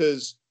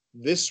meters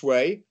this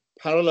way,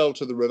 parallel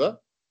to the river,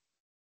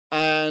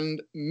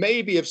 and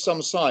maybe of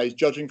some size,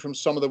 judging from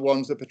some of the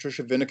ones that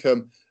Patricia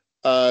Vinicum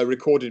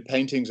recorded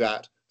paintings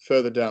at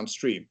further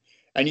downstream.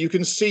 And you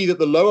can see that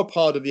the lower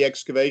part of the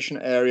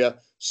excavation area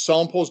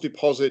samples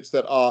deposits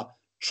that are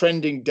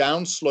trending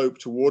downslope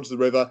towards the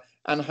river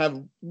and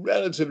have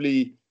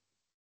relatively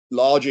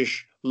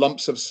largish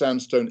lumps of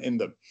sandstone in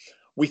them.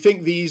 We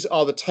think these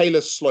are the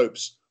talus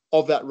slopes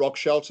of that rock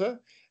shelter,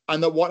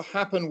 and that what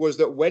happened was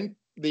that when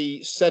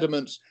the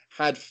sediments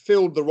had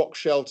filled the rock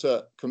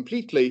shelter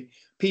completely,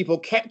 people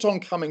kept on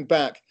coming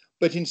back,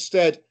 but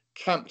instead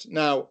camped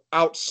now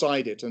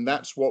outside it. And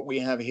that's what we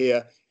have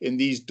here in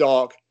these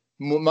dark,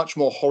 much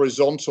more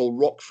horizontal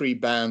rock-free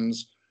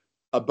bands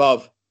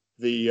above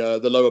the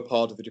lower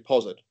part of the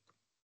deposit.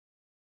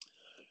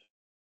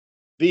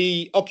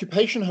 The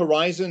occupation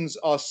horizons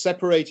are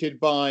separated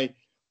by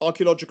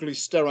archaeologically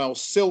sterile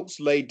silts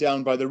laid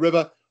down by the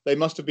river. They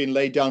must have been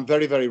laid down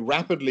very, very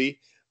rapidly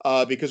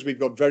because we've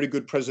got very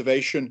good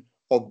preservation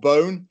of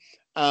bone,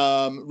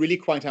 really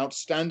quite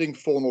outstanding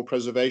faunal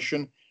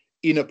preservation.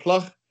 Ina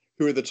Plug,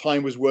 who at the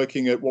time was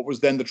working at what was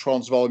then the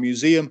Transvaal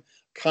Museum,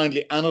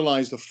 kindly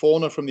analyzed the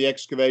fauna from the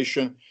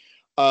excavation.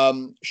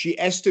 She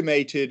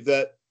estimated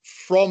that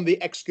from the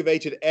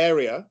excavated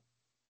area,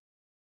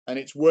 and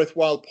it's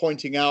worthwhile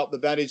pointing out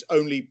that that is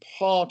only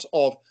part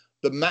of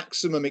the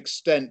maximum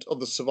extent of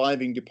the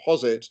surviving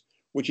deposit,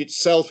 which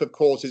itself, of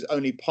course, is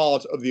only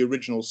part of the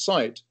original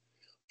site.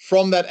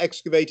 From that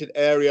excavated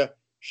area,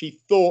 she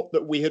thought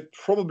that we had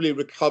probably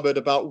recovered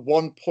about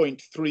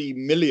 1.3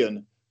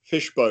 million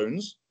fish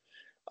bones.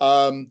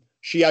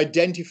 She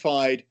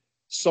identified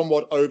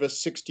somewhat over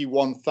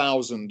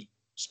 61,000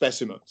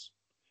 specimens.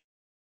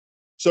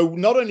 So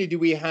not only do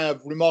we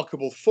have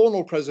remarkable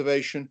faunal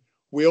preservation,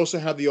 we also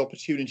have the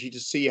opportunity to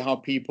see how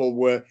people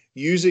were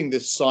using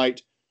this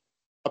site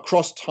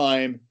across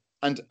time,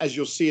 and as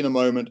you'll see in a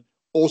moment,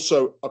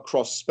 also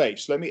across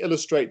space. Let me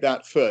illustrate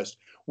that first.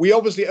 We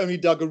obviously only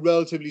dug a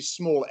relatively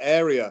small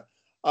area,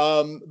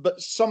 but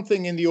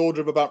something in the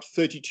order of about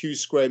 32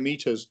 square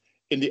meters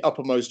in the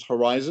uppermost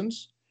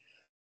horizons.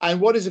 And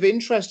what is of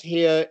interest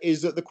here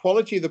is that the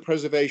quality of the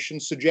preservation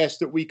suggests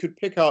that we could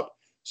pick up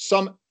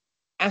some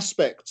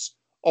aspects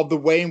of the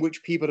way in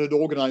which people had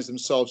organized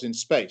themselves in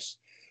space.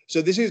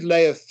 So this is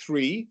layer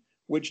 3,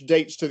 which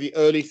dates to the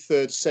early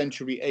 3rd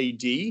century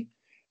AD,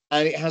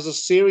 and it has a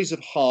series of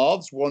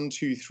halves, 1,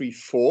 2, 3,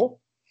 4,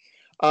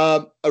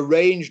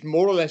 arranged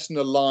more or less in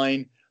a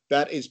line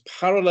that is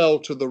parallel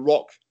to the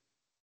rock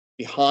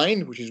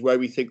behind, which is where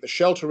we think the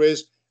shelter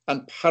is,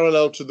 and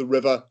parallel to the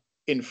river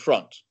in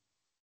front.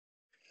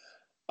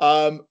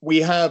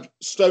 We have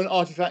stone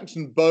artifacts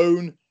and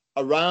bone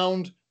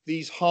around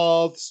these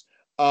halves,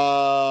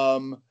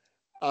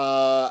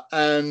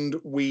 and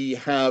we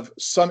have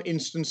some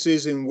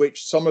instances in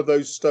which some of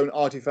those stone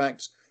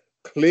artifacts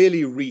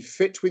clearly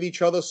refit with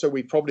each other, so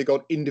we've probably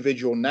got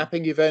individual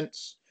napping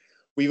events.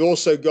 We've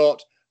also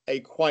got a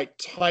quite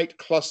tight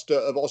cluster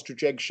of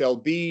ostrich eggshell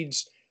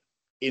beads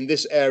in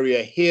this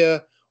area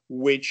here,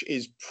 which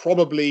is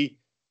probably,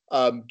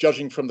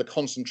 judging from the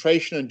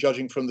concentration and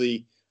judging from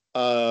the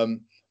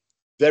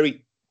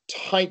very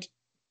tight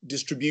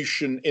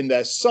distribution in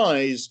their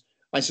size,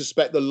 I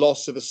suspect the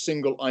loss of a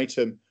single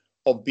item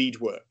of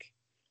beadwork.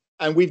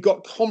 And we've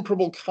got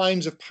comparable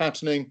kinds of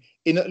patterning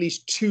in at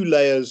least 2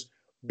 layers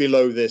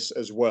below this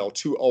as well,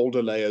 2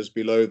 older layers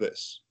below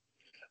this.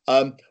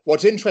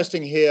 What's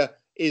interesting here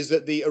is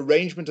that the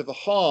arrangement of the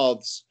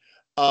hearths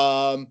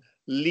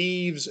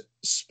leaves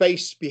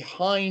space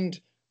behind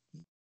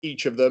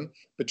each of them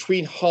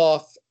between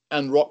hearth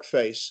and rock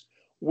face,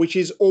 which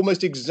is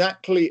almost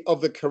exactly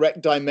of the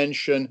correct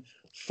dimension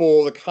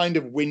for the kind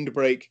of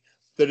windbreak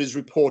that is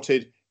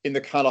reported in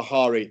the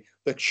Kalahari,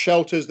 the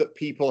shelters that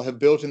people have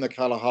built in the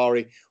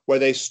Kalahari, where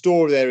they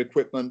store their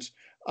equipment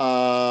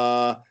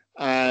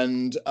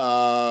and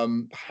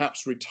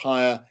perhaps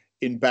retire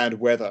in bad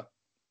weather.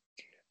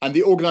 And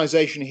the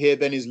organization here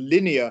then is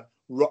linear,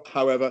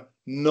 however,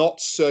 not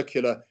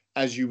circular,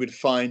 as you would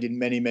find in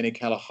many, many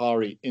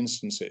Kalahari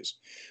instances.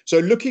 So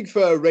looking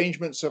for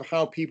arrangements of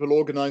how people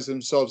organize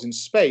themselves in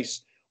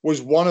space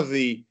was one of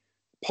the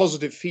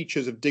positive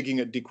features of digging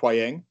at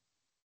Dikwayeng.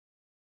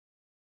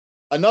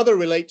 Another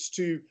relates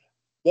to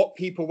what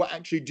people were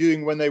actually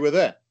doing when they were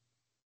there.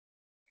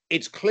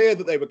 It's clear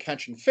that they were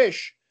catching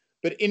fish,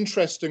 but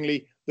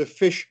interestingly, the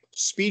fish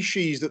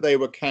species that they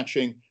were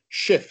catching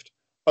shift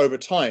over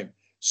time.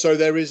 So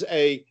there is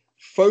a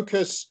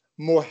focus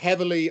more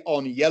heavily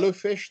on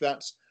yellowfish,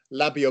 that's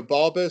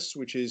Labiobarbus,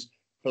 which is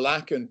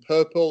black and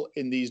purple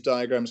in these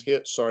diagrams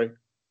here, sorry,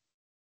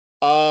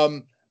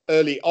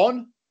 early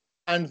on,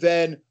 and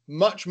then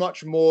much,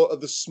 much more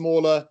of the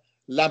smaller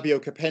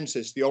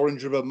Labiocapensis, the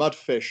Orange River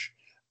mudfish,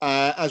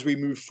 as we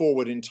move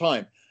forward in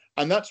time.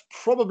 And that's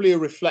probably a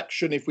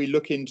reflection, if we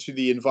look into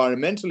the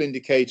environmental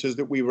indicators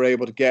that we were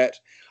able to get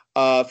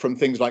from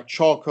things like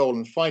charcoal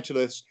and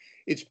phytoliths,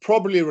 it's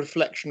probably a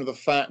reflection of the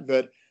fact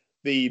that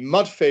the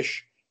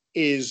mudfish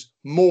is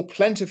more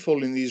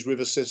plentiful in these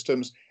river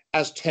systems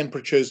as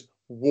temperatures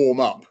warm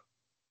up.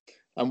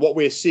 And what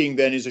we're seeing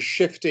then is a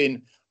shift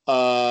in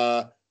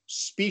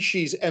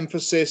species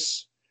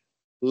emphasis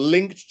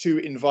linked to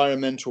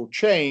environmental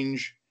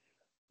change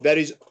that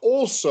is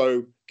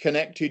also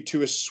connected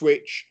to a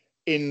switch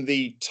in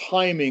the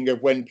timing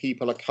of when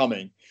people are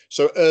coming.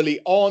 So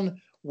early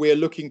on, we're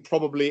looking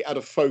probably at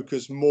a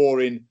focus more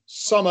in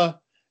summer,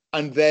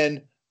 and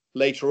then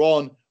later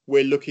on,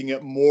 we're looking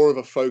at more of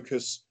a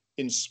focus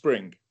in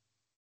spring.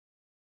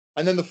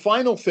 And then the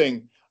final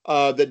thing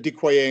that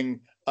Dikwayeng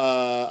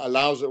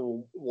allows,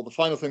 or the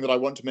final thing that I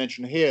want to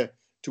mention here,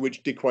 to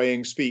which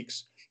Dikwayeng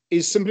speaks,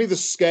 is simply the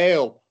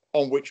scale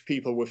on which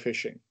people were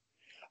fishing.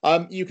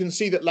 You can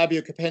see that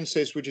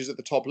Labiocapensis, which is at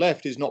the top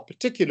left, is not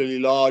particularly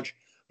large,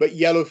 but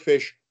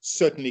yellowfish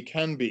certainly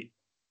can be.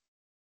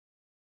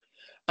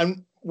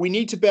 And we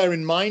need to bear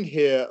in mind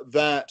here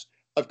that,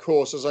 of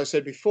course, as I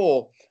said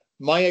before,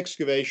 my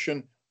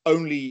excavation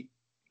only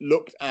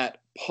looked at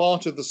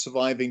part of the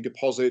surviving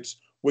deposits,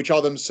 which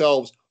are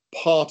themselves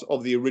part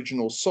of the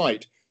original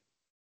site,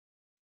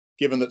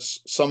 given that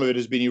some of it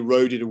has been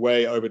eroded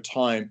away over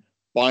time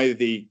by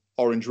the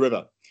Orange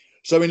River.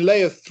 So in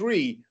layer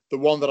 3, the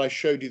one that I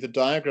showed you the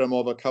diagram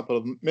of a couple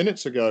of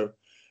minutes ago,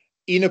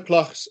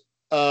 Inoplach's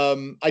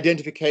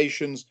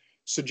identifications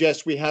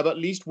suggest we have at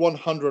least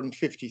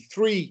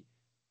 153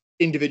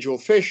 individual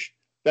fish.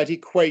 That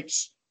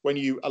equates, when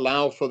you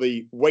allow for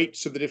the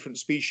weights of the different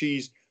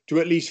species, to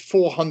at least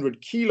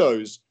 400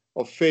 kilos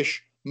of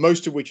fish,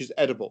 most of which is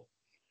edible.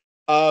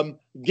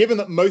 Given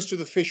that most of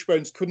the fish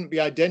bones couldn't be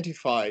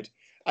identified,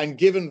 and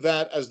given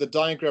that, as the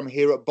diagram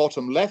here at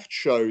bottom left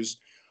shows,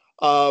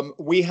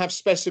 we have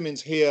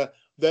specimens here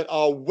that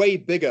are way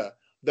bigger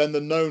than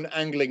the known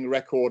angling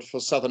record for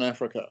Southern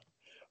Africa.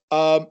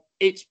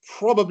 It's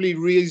probably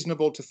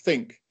reasonable to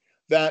think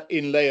that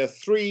in layer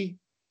 3,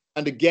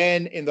 and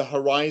again in the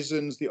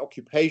horizons, the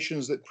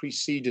occupations that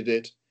preceded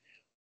it,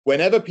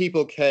 whenever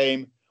people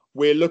came,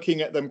 we're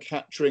looking at them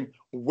capturing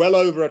well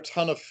over a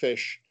ton of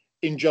fish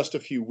in just a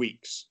few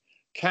weeks,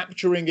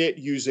 capturing it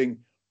using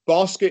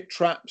basket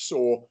traps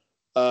or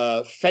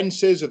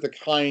fences of the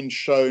kind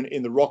shown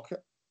in the rock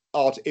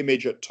art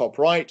image at top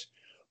right,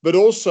 but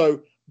also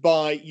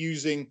by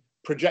using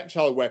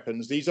projectile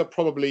weapons. These are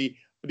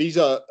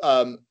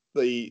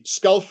the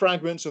skull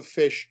fragments of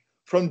fish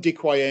from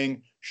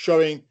Dikwayeng,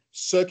 showing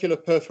circular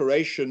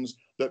perforations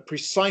that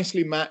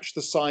precisely match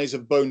the size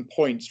of bone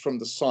points from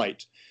the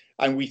site.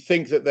 And we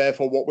think that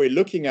therefore what we're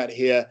looking at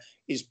here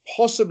is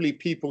possibly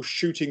people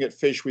shooting at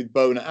fish with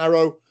bow and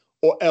arrow,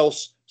 or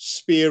else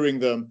spearing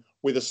them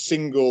with a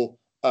single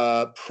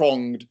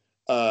pronged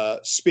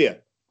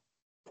spear.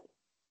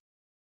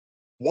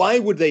 Why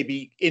would they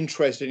be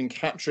interested in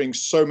capturing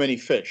so many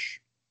fish?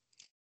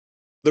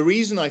 The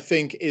reason, I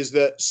think, is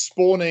that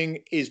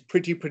spawning is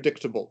pretty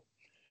predictable.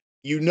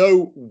 You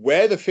know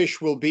where the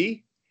fish will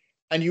be,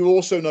 and you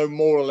also know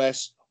more or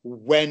less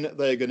when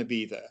they're going to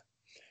be there.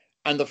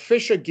 And the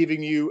fish are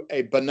giving you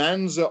a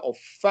bonanza of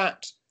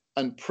fat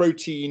and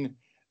protein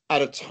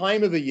at a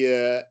time of the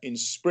year in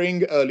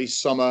spring, early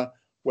summer,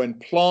 when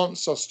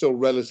plants are still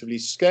relatively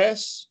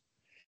scarce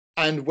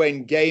and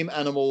when game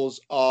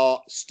animals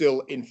are still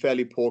in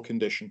fairly poor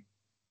condition.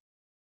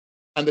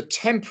 And the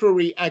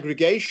temporary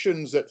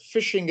aggregations that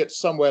fishing at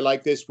somewhere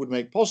like this would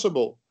make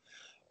possible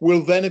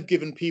will then have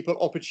given people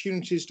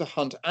opportunities to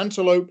hunt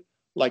antelope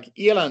like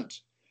eland,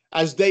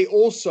 as they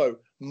also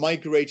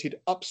migrated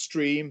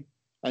upstream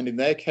and in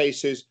their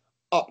cases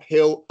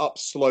uphill,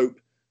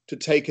 upslope, to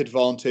take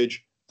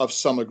advantage of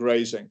summer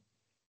grazing.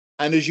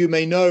 And as you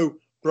may know,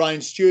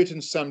 Brian Stewart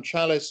and Sam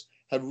Chalice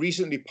have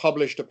recently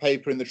published a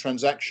paper in the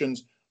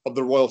Transactions of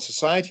the Royal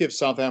Society of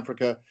South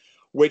Africa,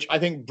 which I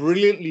think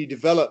brilliantly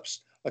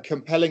develops a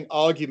compelling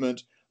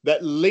argument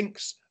that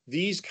links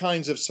these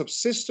kinds of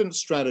subsistence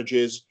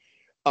strategies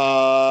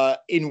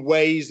in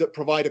ways that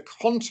provide a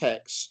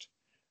context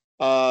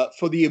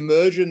for the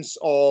emergence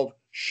of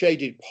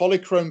shaded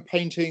polychrome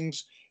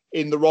paintings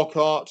in the rock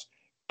art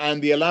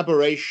and the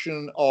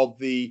elaboration of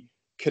the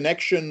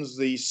connections,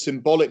 the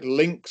symbolic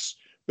links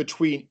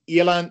between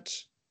eland,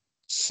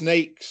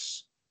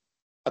 snakes,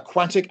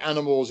 aquatic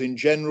animals in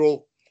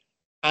general,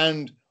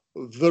 and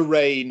the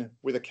rain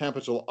with a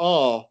capital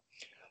R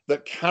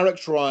that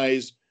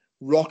characterize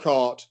rock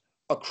art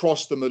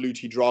across the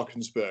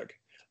Maluti-Drakensberg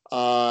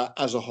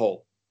as a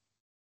whole.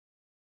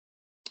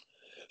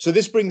 So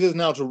this brings us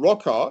now to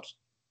rock art.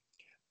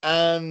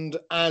 And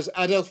as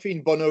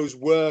Adelphine Bonneau's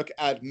work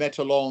at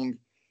Metalong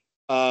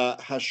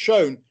has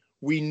shown,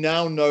 we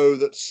now know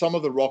that some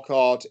of the rock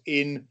art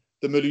in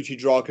the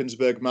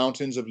Maluti-Drakensberg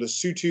Mountains of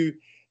Lesotho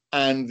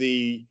and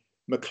the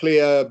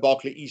Maclear,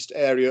 Berkeley East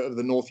area of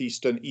the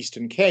northeastern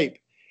Eastern Cape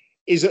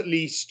is at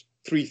least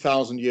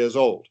 3,000 years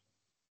old.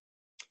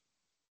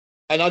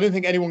 And I don't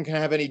think anyone can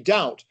have any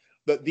doubt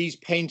that these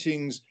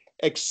paintings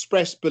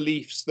express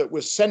beliefs that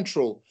were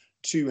central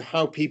to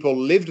how people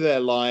lived their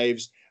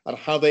lives and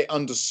how they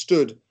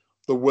understood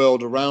the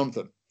world around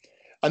them.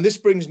 And this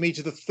brings me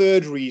to the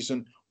third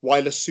reason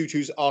why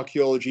Lesotho's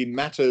archaeology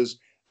matters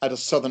at a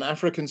Southern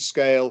African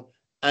scale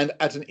and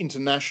at an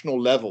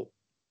international level.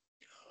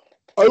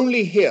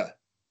 Only here,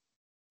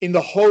 in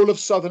the whole of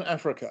Southern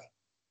Africa,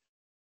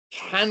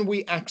 can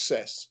we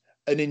access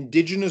an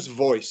indigenous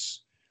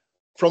voice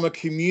from a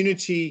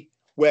community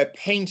where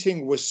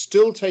painting was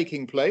still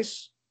taking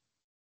place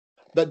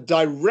that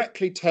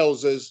directly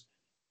tells us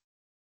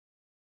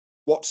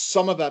what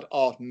some of that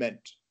art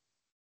meant.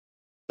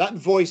 That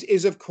voice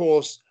is, of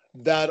course,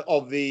 that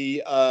of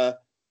the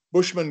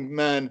Bushman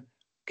man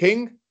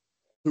Qing,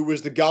 who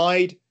was the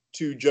guide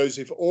to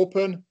Joseph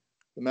Orpen,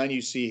 the man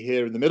you see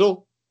here in the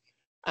middle,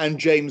 and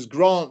James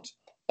Grant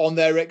on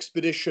their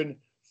expedition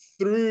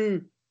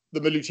through the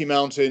Maluti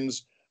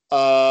Mountains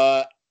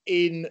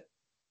in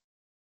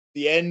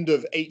the end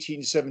of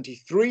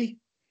 1873,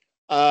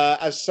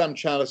 as Sam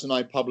Chalice and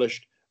I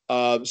published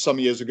some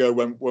years ago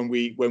when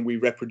we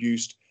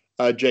reproduced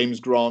James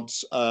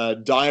Grant's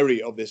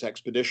diary of this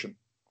expedition.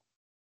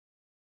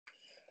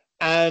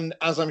 And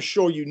as I'm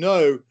sure you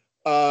know,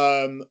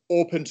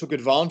 Orpen took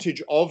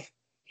advantage of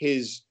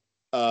his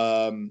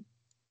of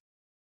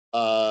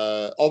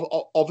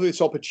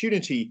this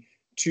opportunity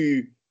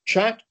to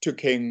chat to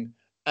Qing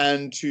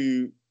and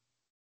to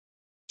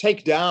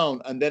take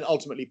down and then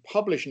ultimately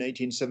publish in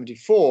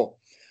 1874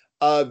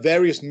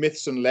 various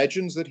myths and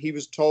legends that he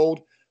was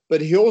told,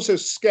 but he also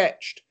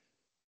sketched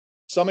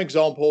some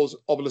examples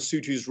of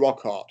Lesotho's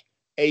rock art,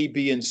 A,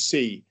 B, and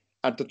C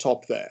at the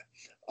top there.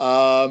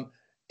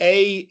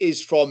 A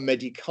is from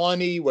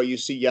Medikani, where you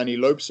see Jannie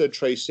Loopse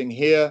tracing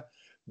here.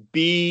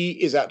 B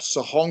is at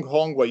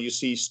Sahonghong, where you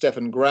see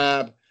Stefan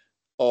Grab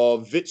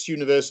of Wits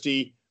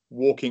University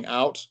walking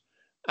out.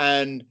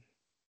 And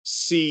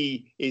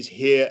C is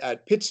here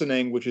at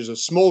Pitseneng, which is a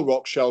small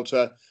rock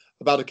shelter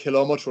about a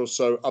kilometer or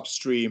so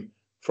upstream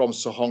from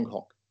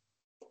Sahonghong.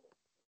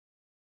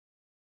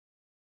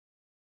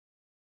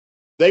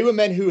 They were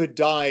men who had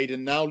died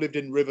and now lived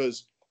in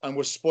rivers and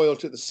were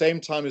spoilt at the same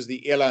time as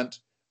the Eland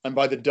and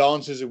by the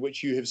dances of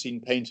which you have seen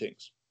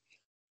paintings.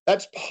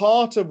 That's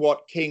part of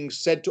what Qing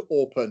said to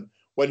Orpen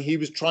when he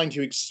was trying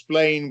to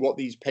explain what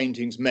these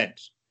paintings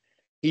meant.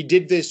 He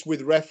did this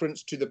with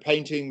reference to the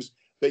paintings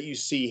that you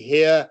see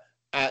here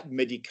at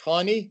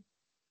Medikani.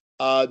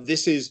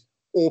 This is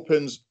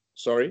Orpen's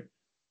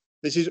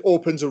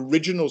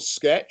original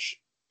sketch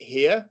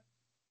here.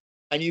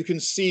 And you can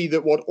see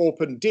that what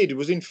Orpen did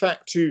was in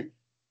fact to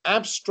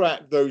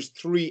abstract those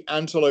three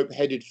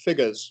antelope-headed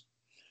figures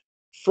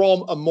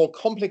from a more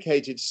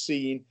complicated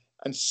scene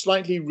and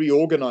slightly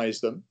reorganize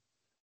them.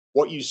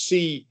 What you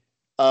see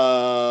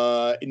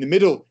in the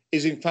middle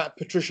is in fact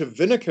Patricia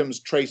Vinnicom's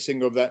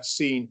tracing of that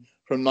scene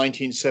from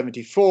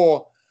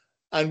 1974.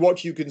 And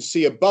what you can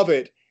see above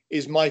it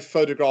is my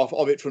photograph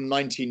of it from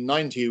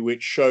 1990,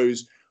 which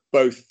shows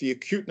both the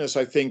acuteness,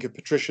 I think, of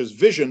Patricia's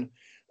vision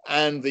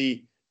and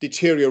the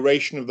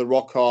deterioration of the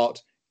rock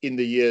art in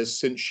the years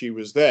since she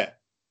was there.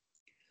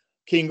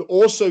 Qing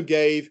also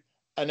gave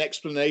an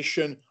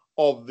explanation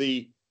of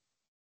the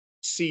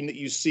scene that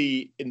you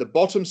see in the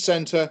bottom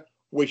center,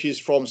 which is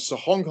from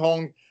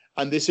Sahonghong.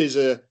 And this is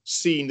a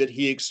scene that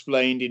he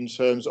explained in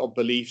terms of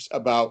beliefs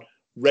about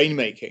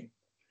rainmaking.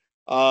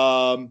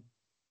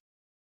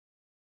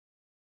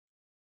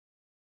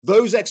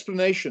 Those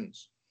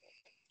explanations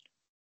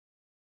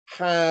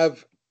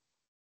have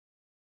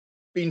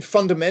been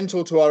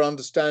fundamental to our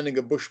understanding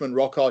of Bushman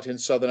rock art in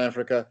Southern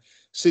Africa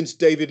since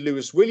David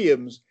Lewis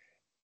Williams,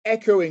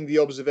 echoing the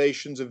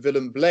observations of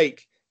Willem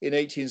Blake in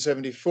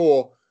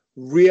 1874,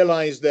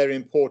 realized their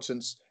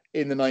importance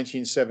in the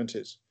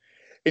 1970s.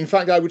 In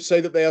fact, I would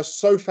say that they are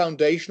so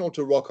foundational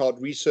to rock art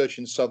research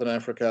in Southern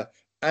Africa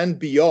and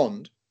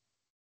beyond,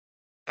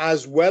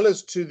 as well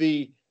as to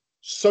the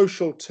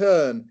social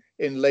turn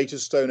in later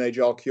Stone Age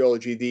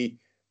archaeology, the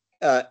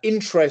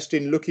interest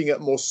in looking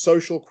at more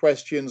social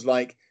questions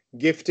like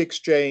gift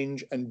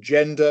exchange and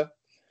gender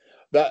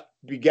that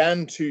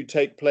began to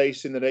take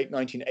place in the late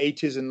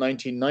 1980s and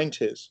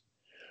 1990s,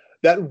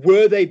 that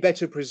were they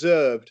better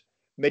preserved,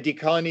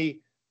 Medikani,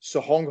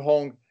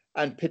 Sahonghong,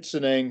 and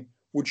Pitseneng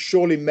would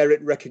surely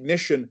merit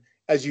recognition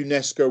as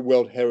UNESCO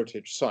World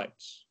Heritage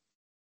Sites.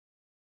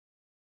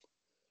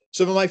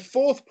 So for my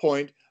fourth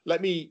point,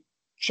 let me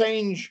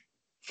change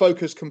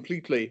focus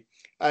completely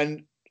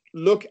and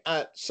look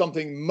at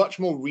something much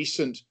more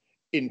recent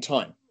in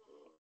time.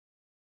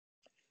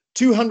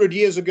 200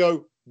 years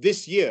ago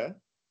this year,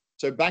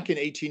 so back in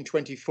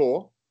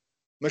 1824,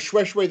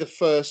 Moshoeshoe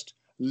I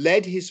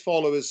led his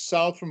followers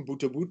south from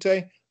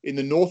Butha-Buthe in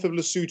the north of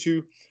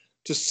Lesotho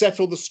to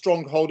settle the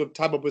stronghold of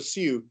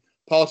Thaba-Bosiu,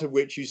 part of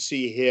which you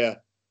see here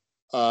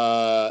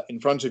in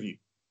front of you.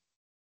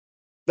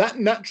 That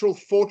natural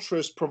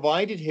fortress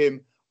provided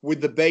him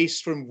with the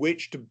base from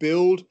which to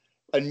build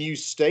a new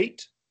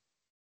state,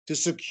 to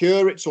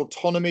secure its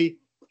autonomy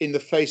in the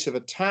face of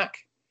attack,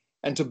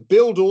 and to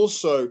build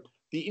also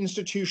the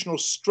institutional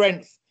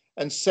strength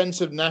and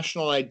sense of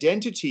national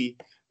identity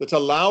that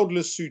allowed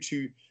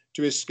Lesotho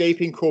to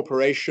escape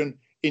incorporation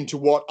into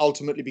what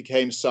ultimately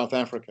became South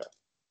Africa.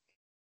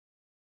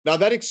 Now,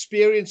 that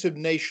experience of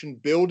nation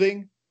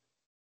building,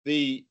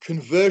 the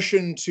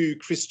conversion to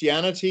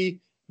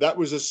Christianity that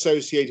was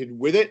associated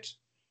with it,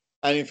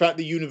 and in fact,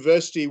 the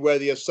university where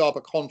the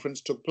ASAPA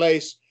conference took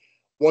place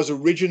was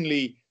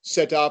originally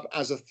set up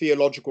as a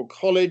theological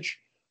college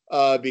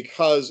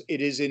because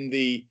it is in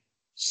the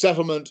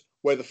settlement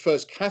where the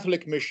first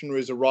Catholic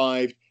missionaries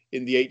arrived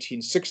in the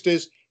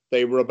 1860s.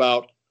 They were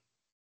about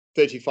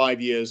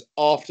 35 years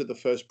after the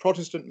first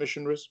Protestant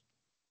missionaries.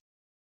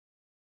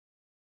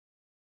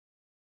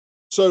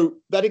 So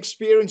that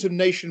experience of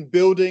nation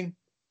building,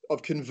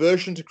 of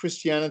conversion to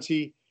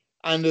Christianity,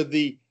 and of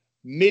the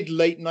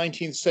mid-late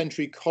 19th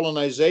century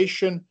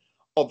colonization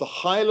of the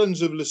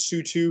highlands of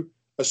Lesotho,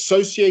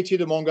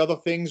 associated, among other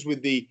things,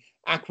 with the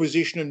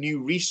acquisition of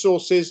new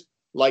resources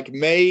like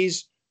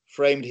maize,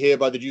 framed here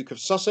by the Duke of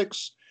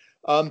Sussex,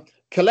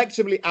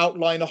 collectively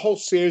outline a whole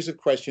series of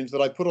questions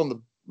that I put on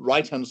the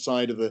right-hand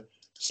side of the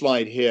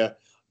slide here.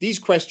 These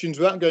questions,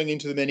 without going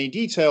into them in any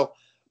detail,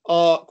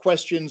 are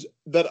questions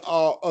that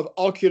are of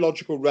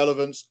archaeological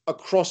relevance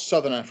across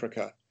Southern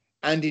Africa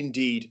and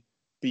indeed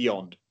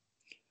beyond.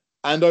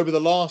 And over the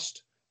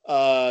last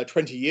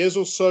 20 years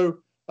or so,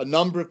 a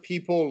number of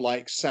people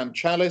like Sam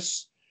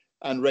Chalice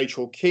and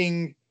Rachel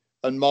King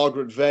and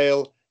Margaret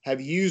Vale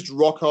have used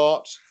rock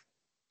art,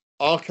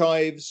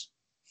 archives,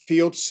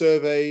 field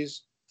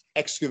surveys,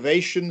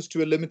 excavations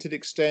to a limited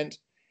extent,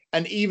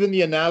 and even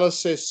the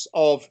analysis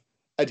of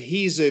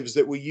adhesives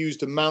that were used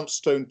to mount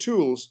stone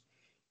tools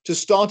to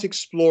start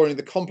exploring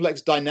the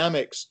complex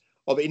dynamics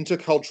of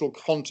intercultural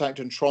contact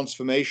and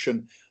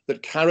transformation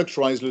that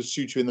characterized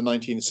Lesotho in the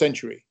 19th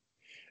century.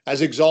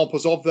 As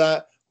examples of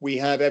that, we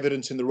have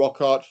evidence in the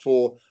rock art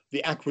for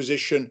the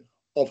acquisition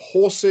of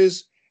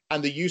horses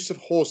and the use of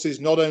horses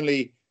not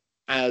only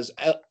as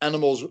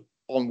animals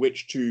on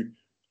which to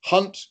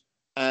hunt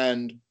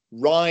and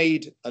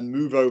ride and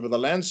move over the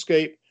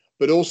landscape,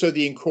 but also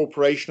the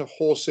incorporation of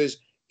horses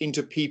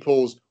into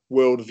people's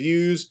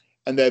worldviews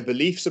and their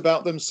beliefs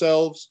about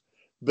themselves,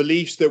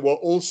 beliefs that were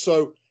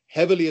also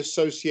heavily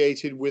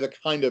associated with a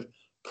kind of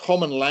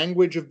common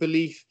language of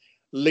belief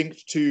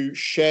linked to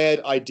shared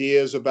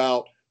ideas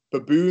about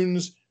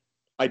baboons,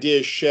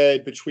 ideas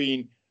shared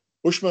between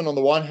Bushman on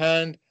the one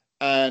hand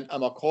and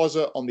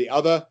Amakosa on the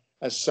other,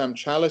 as Sam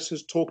Chalice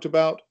has talked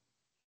about.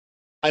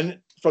 And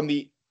from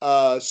the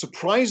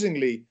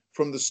surprisingly,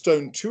 from the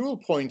stone tool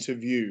point of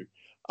view,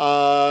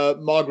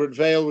 Margaret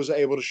Vale was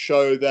able to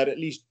show that at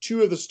least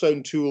two of the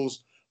stone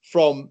tools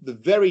from the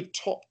very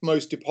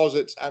topmost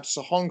deposits at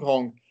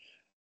Sahong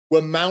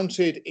were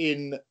mounted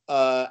in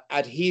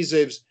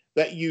adhesives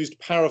that used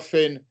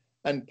paraffin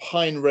and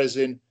pine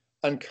resin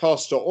and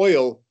castor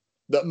oil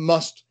that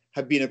must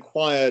have been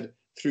acquired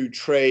through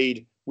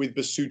trade with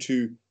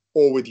Basotho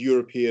or with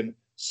European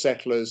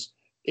settlers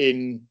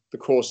in the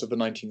course of the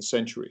 19th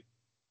century.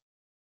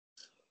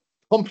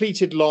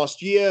 Completed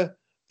last year,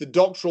 the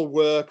doctoral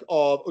work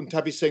of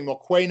Untabiseng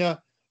Mokoena,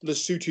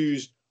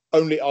 Lesotho's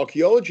only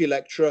archaeology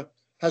lecturer,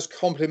 has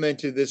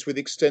complemented this with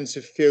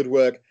extensive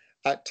fieldwork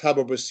at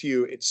Thaba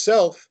Bosiu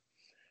itself.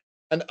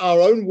 And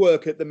our own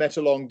work at the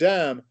Metalong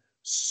Dam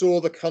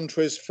saw the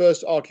country's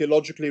first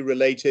archaeologically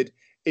related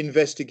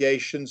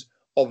investigations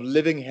of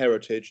living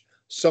heritage,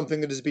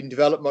 something that has been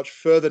developed much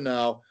further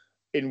now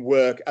in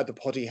work at the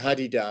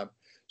Potihadi Dam.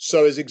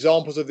 So as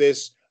examples of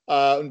this,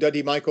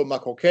 Ndadi Michael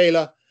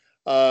Makokela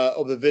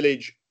of the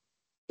village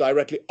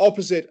directly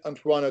opposite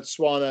Antoine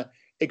Tswana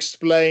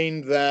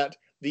explained that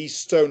these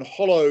stone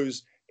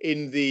hollows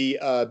in the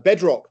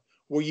bedrock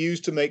were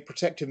used to make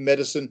protective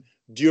medicine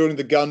during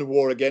the gun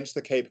war against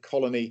the Cape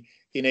Colony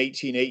in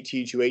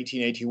 1880 to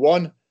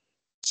 1881.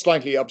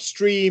 Slightly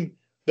upstream,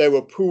 there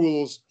were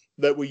pools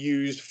that were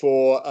used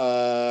for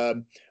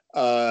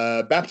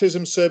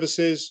baptism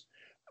services,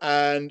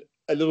 and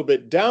a little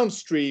bit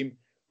downstream,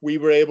 we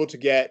were able to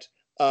get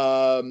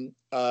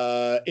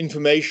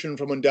information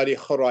from Ndadi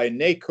Khorai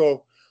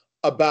Neko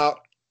about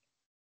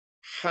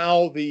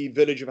how the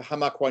village of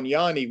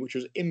Hamakwanyani, which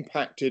was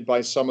impacted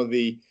by some of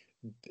the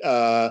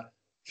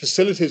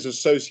facilities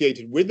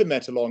associated with the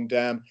Metalong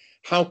Dam,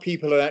 how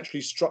people had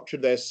actually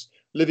structured their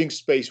living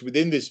space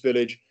within this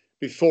village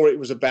before it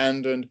was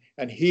abandoned,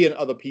 and he and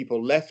other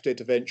people left it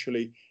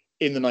eventually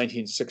in the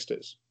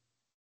 1960s.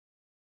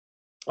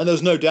 And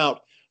there's no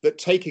doubt that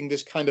taking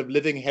this kind of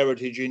living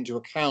heritage into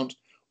account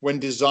when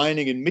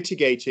designing and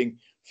mitigating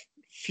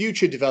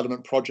future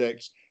development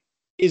projects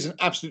is an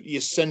absolutely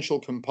essential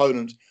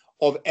component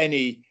of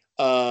any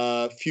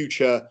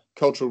future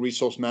cultural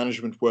resource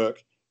management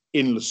work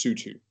in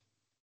Lesotho.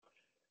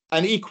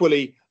 And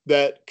equally,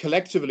 that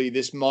collectively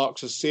this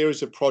marks a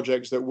series of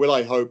projects that will,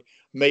 I hope,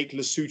 make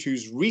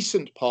Lesotho's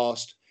recent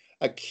past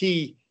a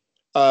key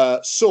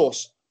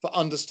source for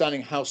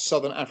understanding how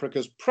Southern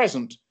Africa's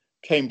present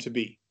came to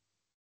be.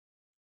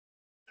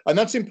 And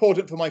that's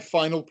important for my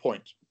final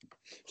point.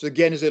 So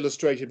again, is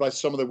illustrated by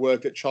some of the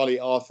work that Charlie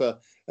Arthur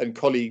and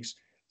colleagues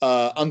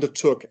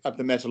undertook at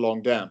the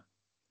Metalong Dam.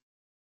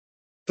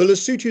 For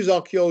Lesotho's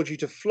archaeology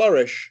to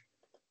flourish,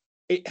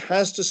 it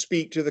has to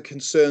speak to the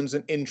concerns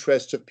and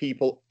interests of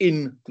people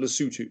in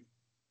Lesotho.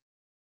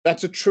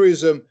 That's a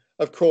truism,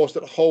 of course,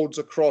 that holds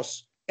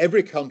across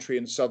every country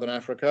in Southern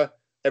Africa,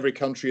 every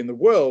country in the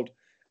world,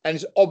 and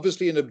is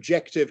obviously an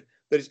objective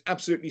that is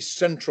absolutely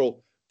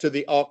central to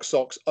the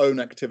ARCSOC's own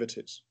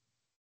activities.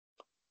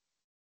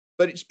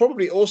 But it's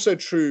probably also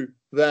true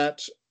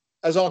that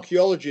as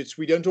archaeologists,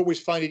 we don't always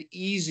find it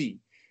easy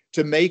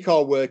to make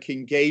our work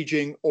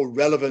engaging or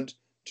relevant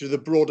to the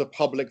broader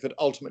public that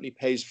ultimately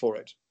pays for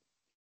it.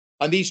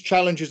 And these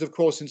challenges, of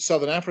course, in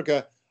Southern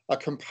Africa are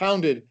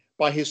compounded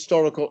by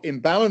historical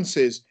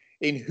imbalances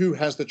in who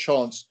has the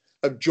chance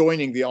of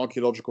joining the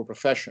archaeological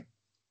profession.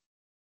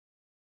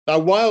 Now,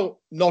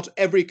 while not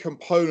every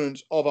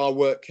component of our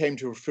work came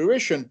to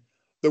fruition,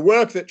 the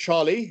work that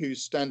Charlie,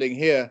 who's standing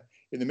here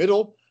in the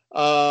middle,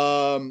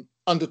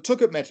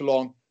 undertook at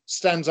Metalong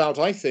stands out,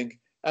 I think,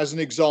 as an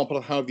example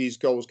of how these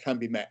goals can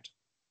be met.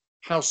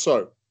 How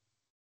so?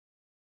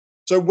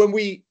 So when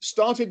we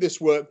started this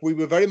work, we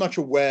were very much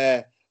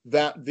aware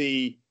that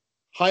the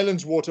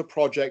Highlands Water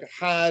Project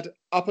had,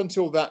 up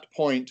until that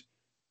point,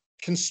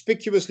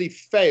 conspicuously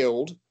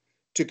failed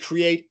to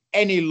create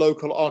any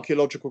local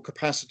archaeological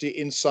capacity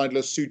inside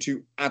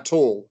Lesotho at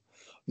all,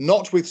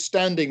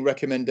 notwithstanding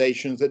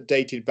recommendations that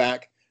dated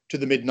back to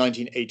the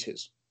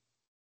mid-1980s.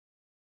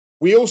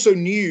 We also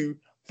knew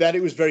that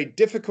it was very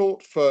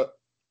difficult, for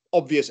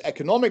obvious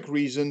economic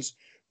reasons,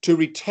 to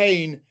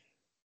retain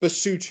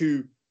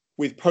Lesotho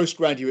with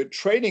postgraduate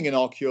training in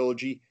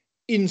archaeology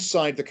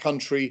inside the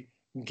country,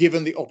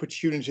 given the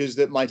opportunities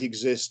that might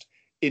exist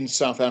in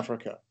South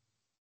Africa.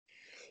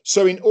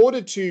 So in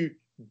order to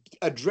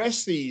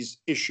address these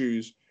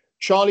issues,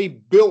 Charlie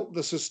built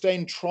the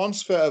sustained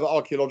transfer of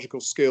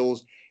archaeological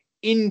skills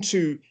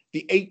into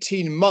the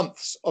 18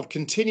 months of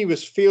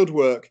continuous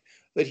fieldwork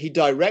that he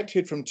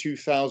directed from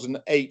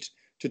 2008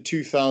 to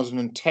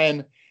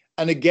 2010,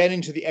 and again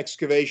into the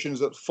excavations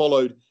that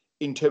followed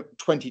in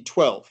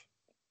 2012.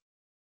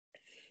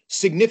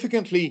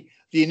 Significantly,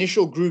 the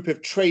initial group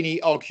of trainee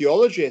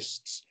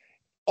archaeologists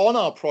on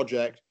our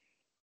project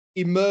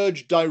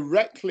emerged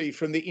directly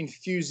from the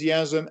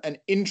enthusiasm and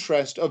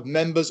interest of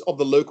members of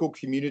the local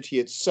community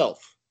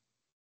itself.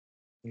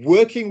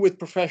 Working with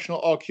professional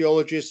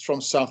archaeologists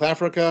from South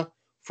Africa,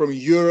 from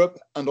Europe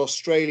and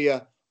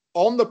Australia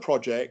on the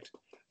project,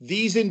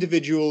 these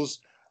individuals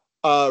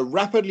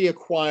rapidly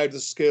acquired the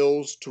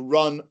skills to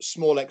run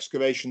small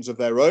excavations of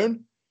their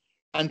own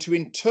and to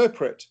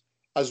interpret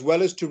as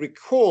well as to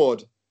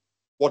record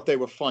what they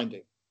were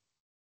finding.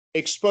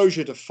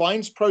 Exposure to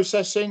finds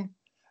processing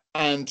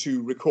and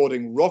to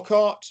recording rock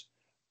art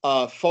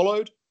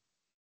followed,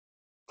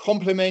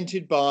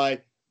 complemented by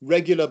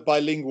regular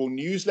bilingual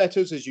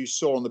newsletters, as you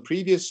saw on the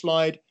previous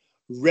slide,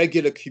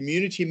 regular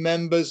community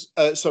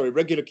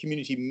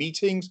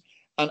meetings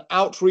and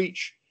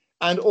outreach,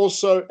 and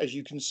also, as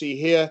you can see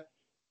here,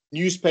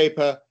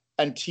 newspaper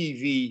and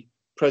TV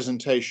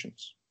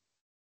presentations.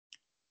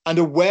 And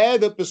aware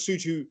that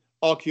Lesotho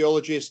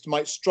archaeologists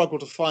might struggle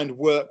to find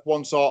work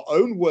once our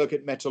own work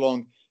at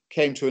Metalong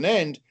came to an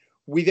end,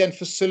 we then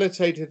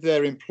facilitated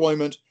their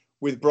employment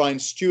with Brian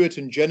Stewart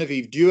and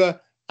Genevieve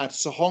Dewar at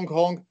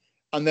Sahonghong,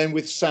 and then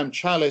with Sam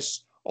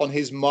Chalice on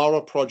his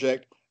Mara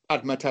project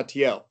at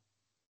Matatiele.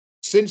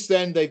 Since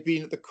then, they've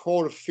been at the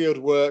core of field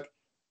work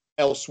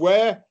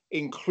elsewhere,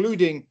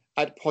 including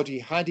at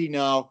Potihadi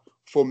now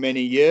for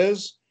many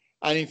years.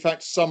 And in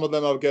fact, some of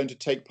them are going to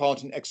take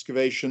part in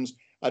excavations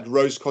at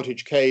Rose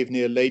Cottage Cave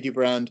near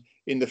Ladybrand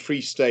in the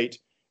Free State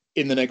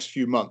in the next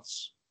few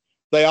months.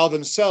 They are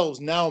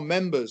themselves now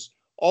members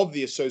of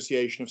the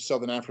Association of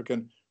Southern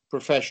African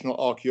Professional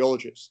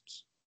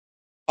Archaeologists.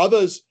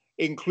 Others,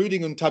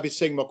 including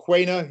Ntabiseng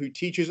Mokoena, who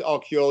teaches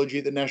archaeology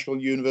at the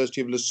National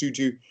University of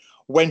Lesotho,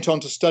 went on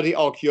to study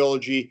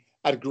archaeology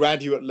at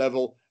graduate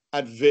level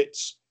at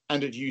WITS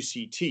and at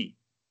UCT.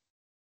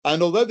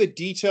 And although the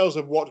details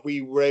of what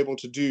we were able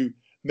to do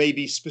may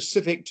be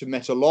specific to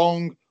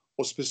Metalong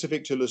or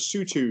specific to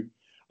Lesotho,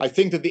 I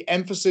think that the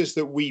emphasis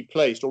that we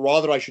placed, or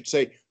rather I should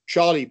say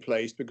Charlie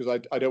placed, because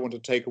I don't want to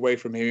take away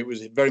from him, it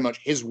was very much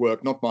his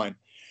work, not mine.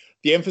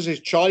 The emphasis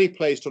Charlie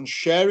placed on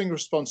sharing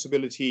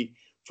responsibility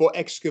for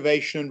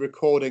excavation and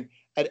recording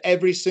at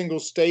every single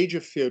stage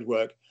of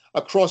fieldwork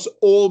across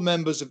all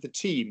members of the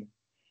team,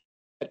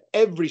 at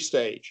every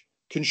stage,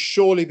 can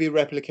surely be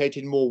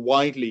replicated more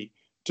widely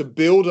to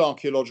build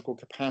archaeological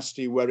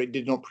capacity where it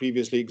did not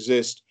previously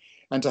exist,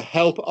 and to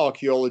help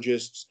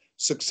archaeologists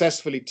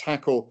successfully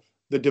tackle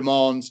the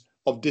demands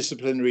of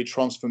disciplinary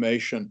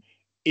transformation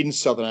in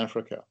Southern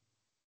Africa.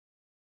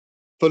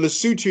 For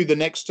Lesotho, the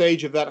next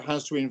stage of that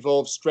has to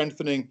involve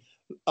strengthening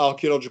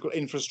archaeological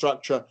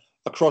infrastructure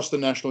across the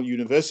National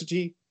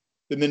University,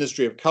 the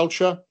Ministry of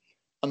Culture,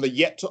 and the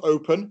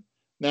yet-to-open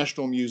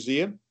National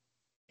Museum,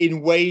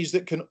 in ways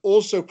that can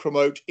also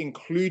promote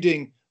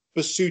including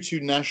Lesotho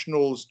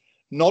nationals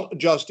not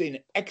just in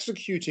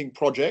executing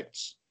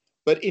projects,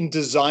 but in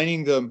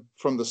designing them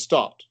from the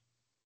start.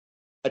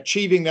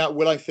 Achieving that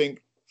will, I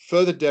think,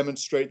 further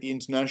demonstrate the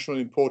international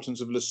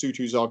importance of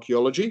Lesotho's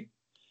archaeology.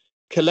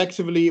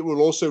 Collectively, it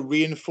will also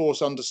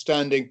reinforce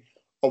understanding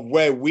of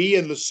where we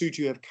and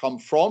Lesotho have come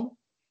from,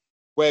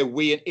 where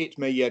we and it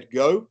may yet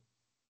go,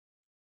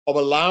 of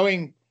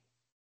allowing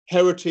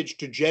heritage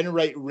to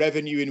generate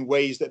revenue in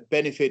ways that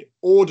benefit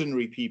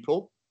ordinary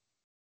people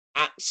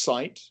at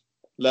site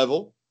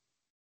level,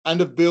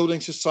 and of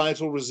building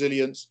societal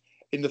resilience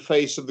in the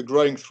face of the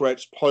growing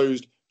threats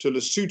posed to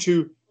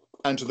Lesotho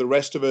and to the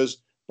rest of us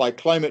by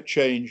climate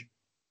change,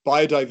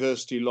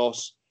 biodiversity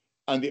loss,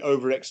 and the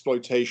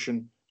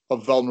overexploitation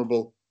of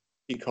vulnerable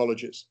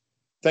ecologies.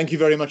 Thank you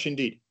very much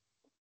indeed.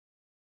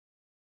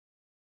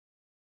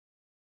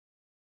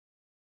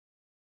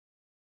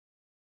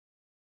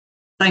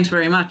 Thanks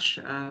very much.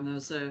 That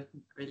was a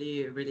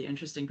really, really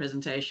interesting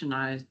presentation.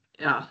 I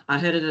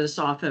heard it at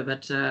ASAPA,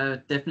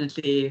 but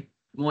definitely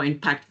more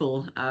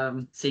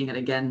impactful seeing it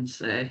again.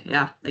 So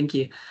yeah, thank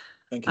you.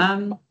 Thank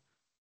you.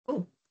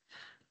 Cool.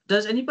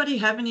 Does anybody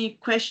have any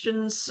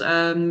questions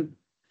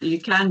You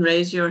can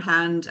raise your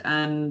hand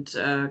and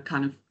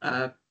kind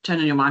of turn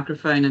on your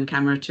microphone and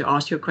camera to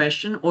ask your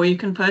question, or you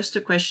can post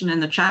a question in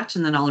the chat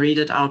and then I'll read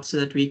it out so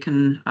that we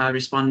can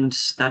respond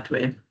that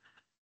way.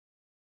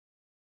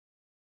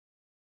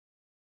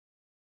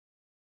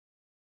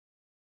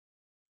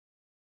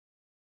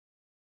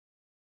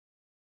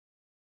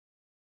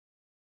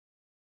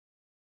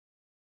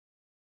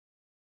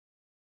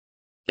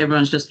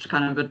 Everyone's just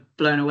kind of a bit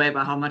blown away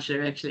by how much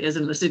there actually is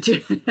in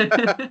Lesotho.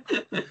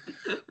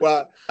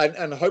 Well,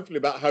 and hopefully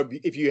about how,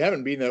 if you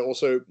haven't been there,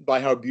 also by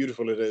how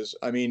beautiful it is.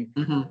 I mean,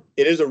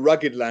 it is a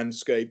rugged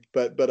landscape,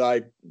 but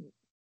I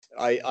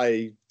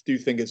do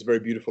think it's a very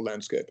beautiful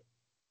landscape.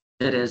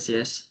 It is,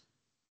 yes.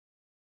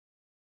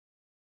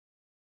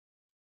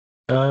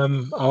 I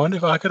wonder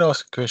if I could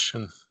ask a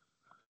question.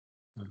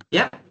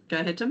 Yeah, go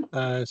ahead, Tim.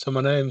 So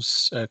my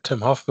name's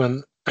Tim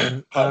Hoffman.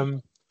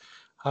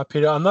 Hi,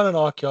 Peter. I'm not an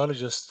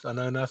archaeologist. I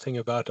know nothing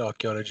about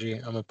archaeology.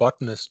 I'm a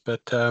botanist,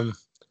 but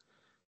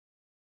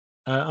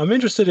I'm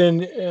interested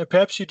in,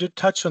 perhaps you did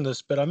touch on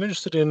this, but I'm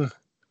interested in,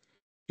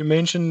 you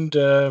mentioned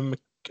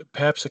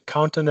perhaps a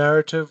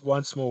counter-narrative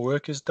once more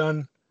work is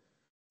done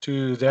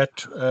to that,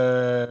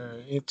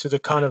 to the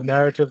kind of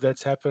narrative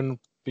that's happened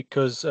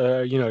because,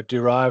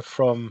 derived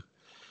from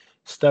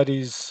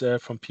studies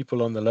from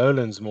people on the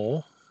lowlands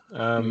more.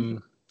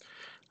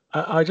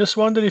 I just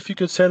wondered if you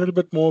could say a little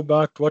bit more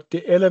about what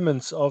the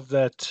elements of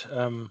that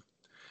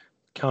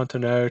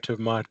counter-narrative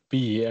might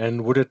be,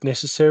 and would it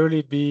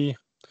necessarily be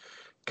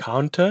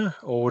counter,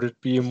 or would it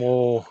be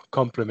more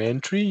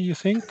complementary, you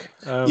think?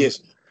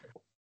 Yes.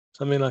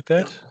 Something like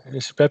that?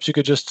 Yes, perhaps you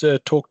could just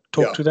talk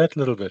to that a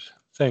little bit.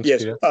 Thanks,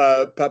 yes. Peter.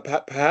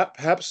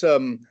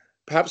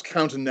 Perhaps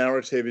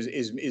counter-narrative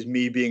is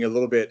me being a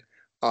little bit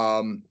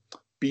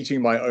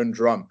beating my own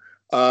drum.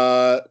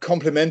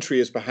 Complementary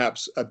is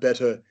perhaps a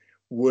better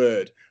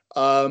word.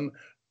 And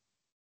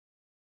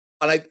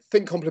I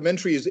think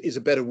complementary is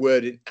a better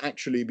word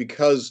actually,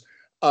 because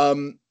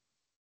there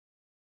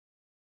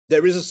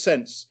is a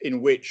sense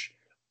in which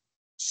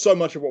so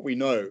much of what we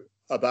know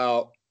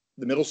about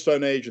the Middle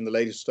Stone Age and the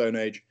latest Stone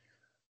Age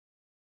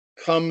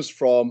comes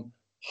from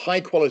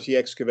high quality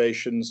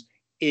excavations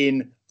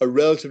in a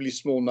relatively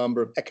small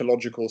number of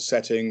ecological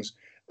settings.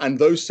 And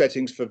those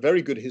settings, for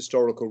very good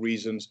historical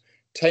reasons,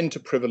 tend to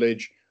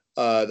privilege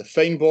the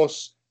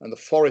Fynbos and the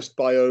forest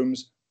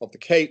biomes of the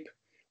Cape,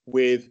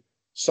 with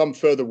some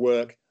further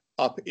work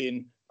up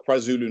in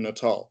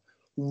KwaZulu-Natal.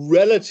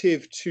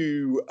 Relative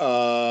to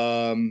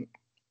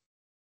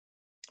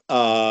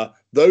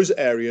those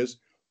areas,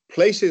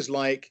 places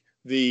like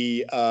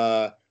the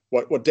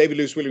what David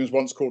Lewis Williams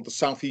once called the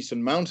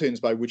Southeastern Mountains,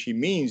 by which he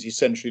means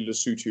essentially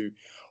Lesotho,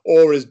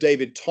 or as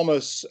David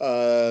Thomas,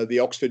 the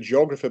Oxford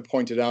geographer,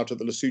 pointed out at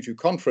the Lesotho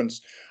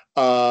conference,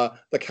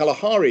 the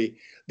Kalahari.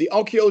 The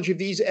archaeology of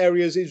these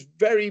areas is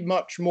very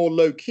much more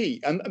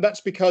low-key, and that's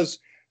because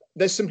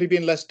there's simply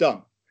been less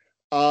done.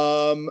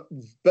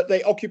 But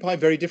they occupy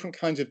very different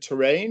kinds of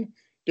terrain,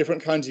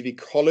 different kinds of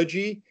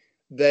ecology.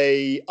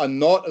 They are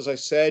not, as I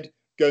said,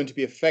 going to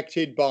be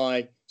affected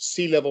by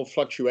sea level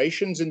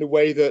fluctuations in the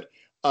way that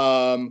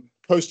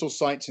coastal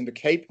sites in the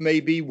Cape may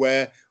be,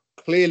 where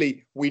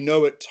clearly we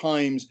know at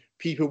times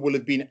people will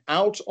have been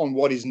out on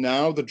what is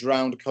now the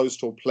drowned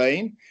coastal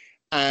plain,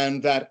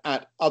 and that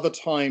at other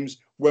times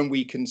when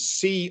we can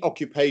see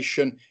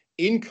occupation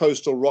in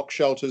coastal rock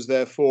shelters,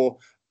 therefore,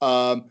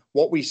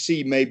 what we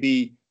see may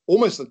be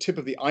almost the tip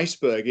of the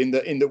iceberg in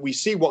that we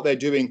see what they're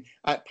doing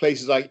at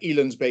places like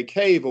Eland's Bay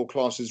Cave or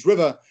Classes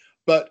River,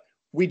 but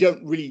we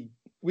can't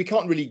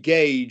really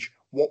gauge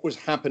what was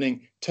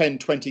happening 10,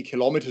 20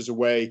 kilometers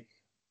away,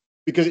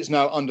 because it's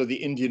now under the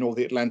Indian or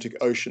the Atlantic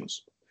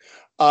Oceans.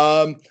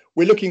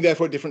 We're looking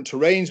therefore at different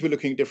terrains, we're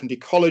looking at different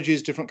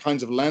ecologies, different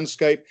kinds of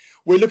landscape,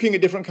 we're looking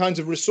at different kinds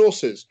of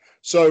resources.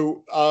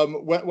 So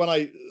when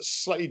I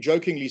slightly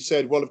jokingly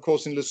said, well, of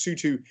course, in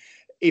Lesotho,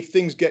 if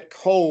things get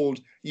cold,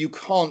 you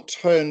can't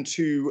turn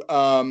to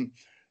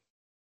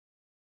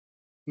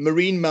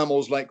marine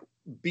mammals like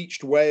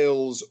beached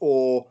whales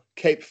or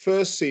Cape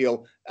fur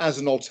seal as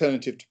an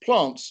alternative to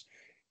plants.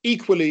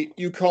 Equally,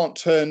 you can't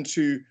turn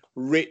to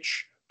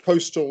rich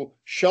coastal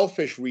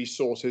shellfish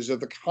resources of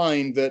the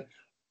kind that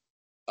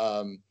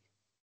I'm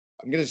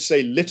going to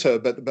say litter,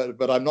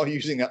 but I'm not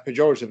using that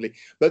pejoratively,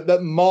 but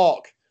that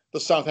mark the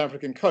South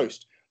African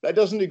coast. That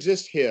doesn't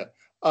exist here.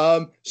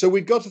 So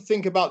we've got to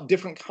think about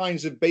different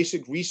kinds of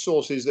basic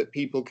resources that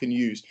people can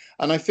use.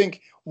 And I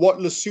think what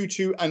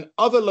Lesotho and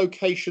other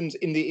locations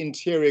in the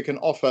interior can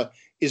offer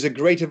is a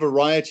greater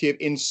variety of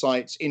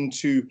insights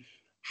into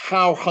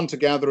how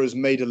hunter-gatherers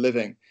made a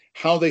living,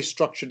 how they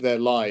structured their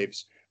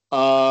lives,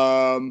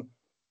 above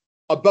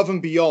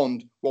and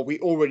beyond what we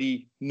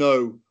already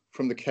know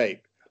from the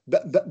Cape.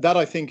 That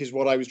I think is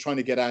what I was trying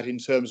to get at in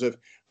terms of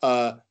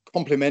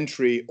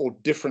complementary or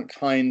different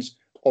kinds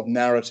of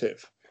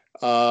narrative.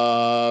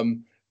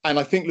 And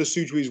I think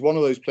Lesotho is one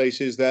of those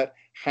places that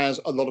has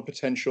a lot of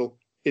potential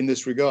in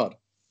this regard.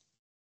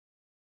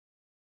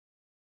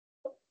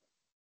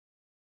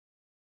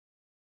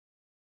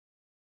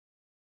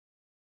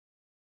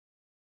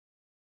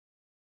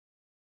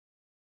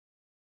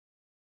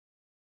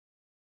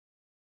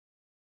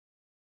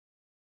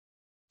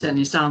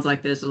 Certainly sounds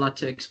like there's a lot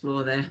to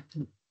explore there.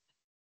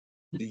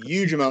 A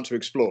huge amount to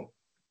explore.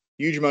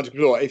 Huge amount to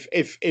explore.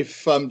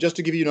 If just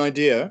to give you an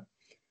idea,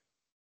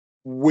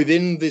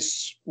 within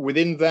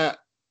that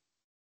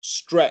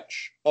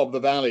stretch of the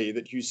valley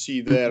that you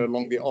see there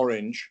along the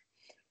orange,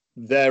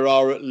 there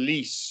are at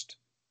least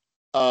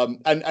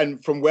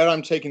and from where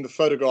I'm taking the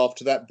photograph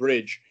to that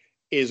bridge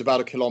is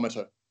about 1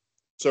 kilometer.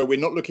 So we're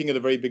not looking at a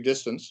very big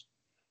distance.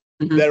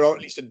 Mm-hmm. There are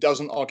at least a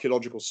dozen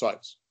archaeological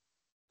sites.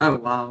 Oh,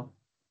 wow.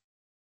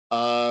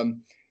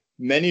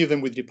 Many of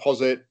them with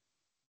deposit,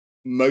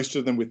 most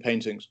of them with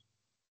paintings.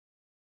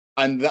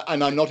 And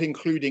I'm not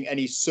including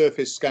any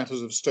surface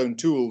scatters of stone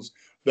tools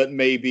that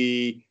may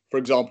be, for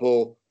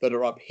example, that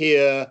are up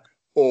here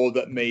or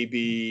that may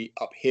be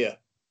up here.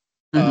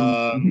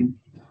 Mm-hmm.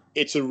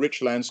 It's a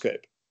rich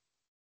landscape.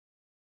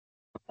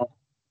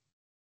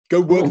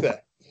 Go work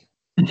there.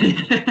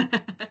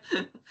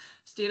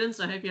 Students,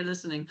 I hope you're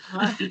listening.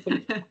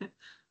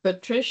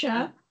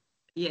 Patricia?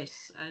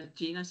 Yes,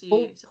 Jean, I see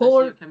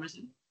Paul, your camera's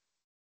in.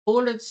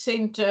 Paul had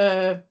sent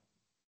a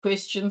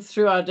question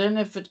through. I don't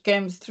know if it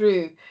came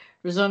through. It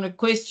was on a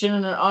question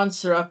and an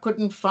answer. I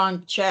couldn't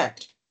find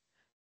chat.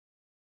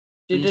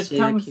 Did it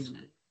come?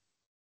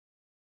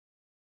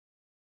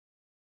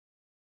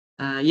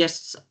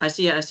 Yes, I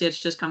see it's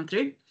just come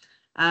through.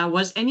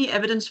 Was any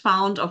evidence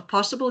found of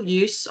possible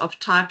use of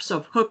types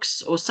of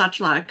hooks or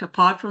such like,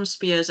 apart from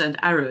spears and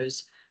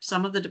arrows?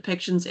 Some of the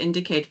depictions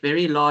indicate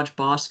very large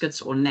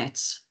baskets or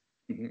nets.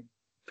 Mm-hmm.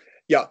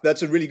 Yeah,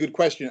 that's a really good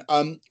question.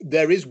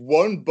 There is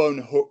one bone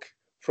hook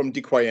from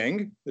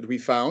Dikwayeng that we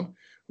found,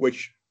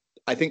 which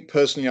I think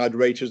personally I'd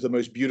rate as the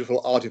most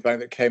beautiful artifact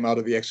that came out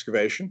of the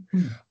excavation.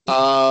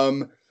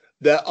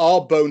 There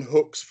are bone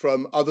hooks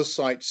from other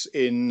sites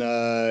in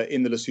the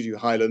Lesotho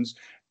Highlands.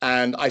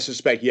 And I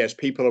suspect, yes,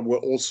 people were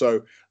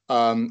also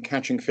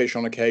catching fish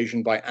on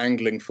occasion by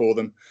angling for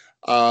them.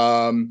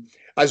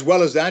 As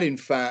well as that, in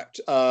fact,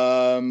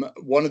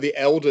 one of the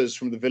elders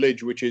from the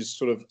village, which is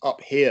sort of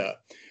up here,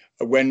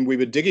 when we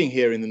were digging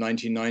here in the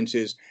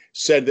 1990s,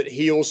 said that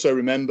he also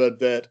remembered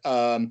that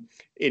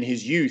in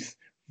his youth,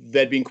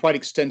 there'd been quite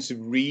extensive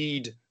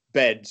reed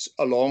beds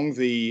along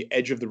the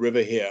edge of the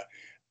river here.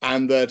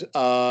 And that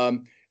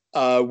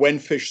when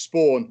fish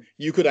spawn,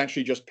 you could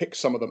actually just pick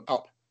some of them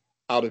up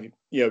out of,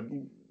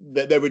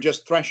 they were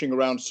just thrashing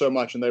around so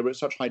much and they were at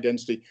such high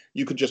density,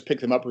 you could just pick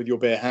them up with your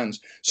bare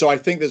hands. So I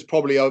think there's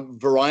probably a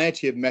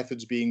variety of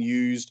methods being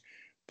used,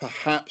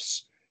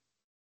 perhaps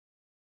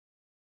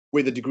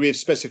with a degree of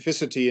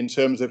specificity in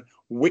terms of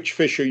which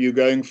fish are you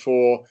going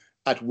for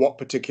at what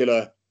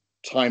particular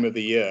time of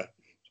the year.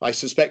 I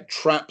suspect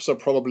traps are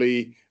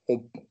probably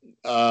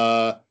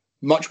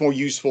much more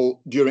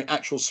useful during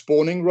actual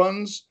spawning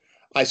runs.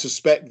 I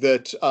suspect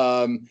that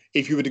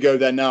if you were to go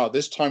there now at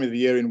this time of the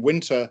year in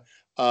winter,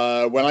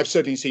 when I've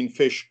certainly seen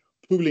fish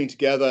pooling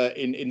together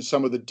in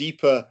some of the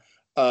deeper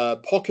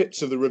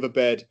pockets of the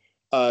riverbed,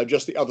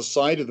 just the other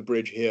side of the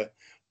bridge here,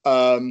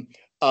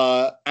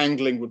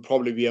 angling would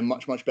probably be a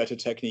much, much better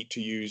technique to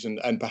use,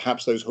 and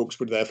perhaps those hooks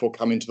would therefore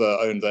come into their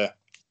own there.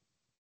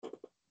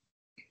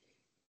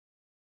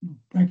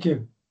 Thank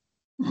you.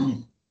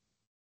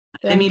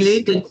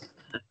 Emily, did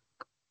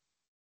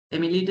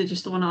you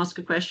still want to ask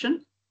a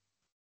question?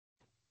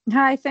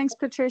 Hi, thanks,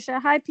 Patricia.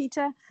 Hi,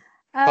 Peter.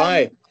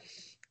 Hi.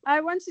 I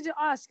wanted to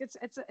ask,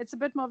 it's a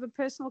bit more of a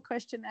personal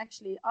question,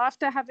 actually.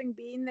 After having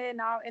been there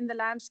now in the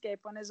landscape,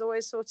 one is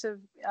always sort of,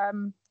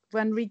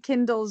 one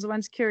rekindles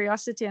one's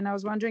curiosity. And I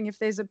was wondering if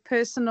there's a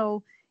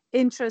personal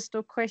interest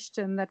or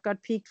question that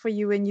got piqued for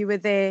you when you were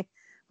there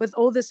with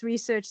all this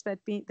research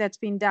that's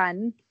been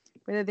done,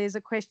 whether there's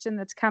a question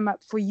that's come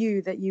up for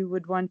you that you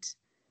would want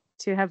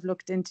to have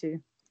looked into.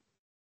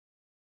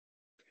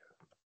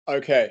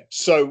 Okay,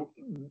 so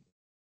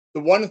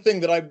the one thing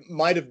that I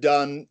might have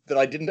done that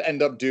I didn't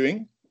end up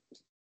doing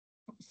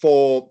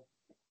for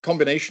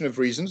combination of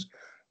reasons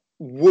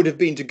would have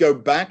been to go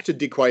back to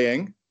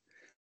Dikwayeng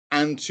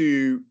and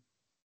to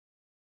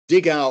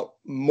dig out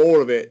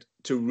more of it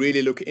to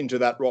really look into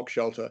that rock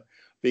shelter,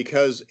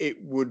 because it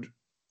would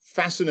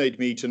fascinate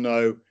me to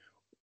know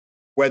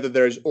whether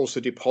there is also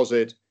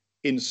deposit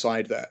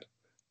inside that.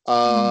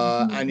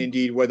 And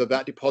indeed, whether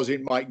that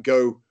deposit might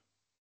go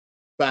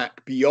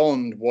back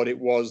beyond what it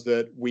was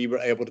that we were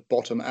able to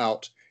bottom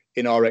out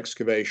in our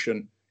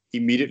excavation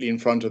immediately in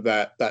front of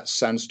that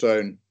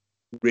sandstone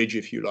ridge,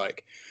 if you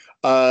like.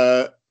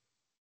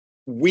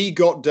 We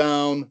got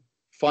down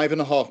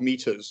 5.5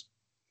 meters,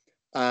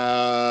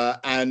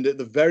 and at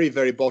the very,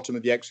 very bottom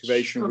of the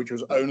excavation, which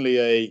was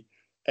only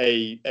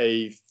a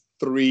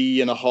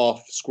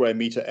 3.5 square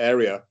meter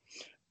area,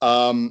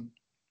 I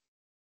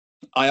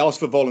asked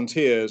for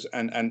volunteers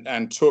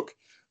and took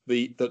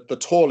the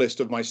tallest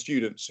of my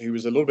students, who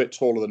was a little bit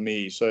taller than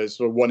me, so it's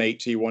sort of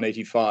 180,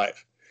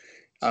 185.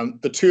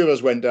 The two of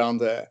us went down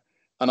there,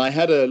 and I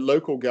had a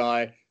local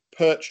guy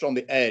perched on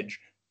the edge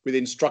with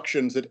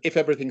instructions that if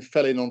everything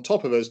fell in on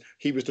top of us,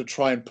 he was to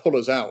try and pull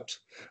us out.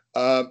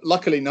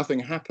 Luckily, nothing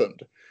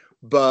happened,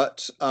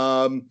 but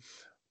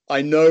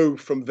I know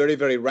from very,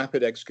 very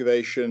rapid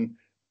excavation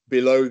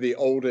below the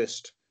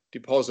oldest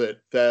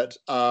deposit that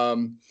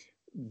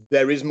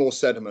there is more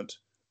sediment.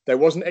 There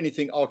wasn't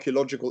anything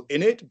archaeological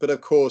in it, but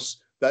of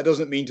course, that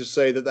doesn't mean to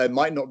say that there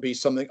might not be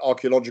something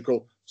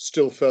archaeological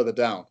still further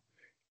down.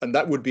 And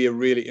that would be a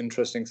really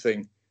interesting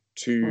thing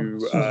to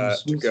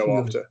go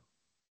after.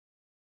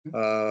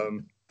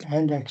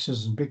 Hand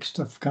axes and big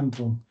stuff come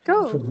from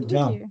Cool. further Thank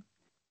down. you.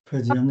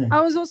 Further down there.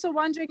 I was also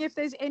wondering if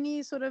there's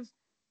any sort of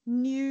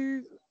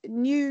new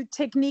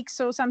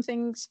techniques or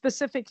something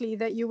specifically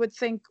that you would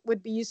think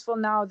would be useful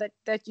now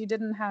that you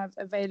didn't have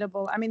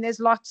available. I mean, there's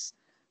lots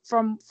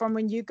from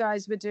when you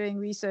guys were doing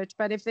research,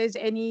 but if there's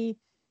any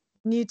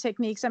new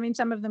techniques, I mean,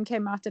 some of them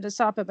came out at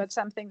ASAPA, but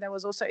something that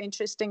was also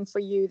interesting for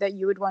you that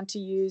you would want to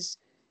use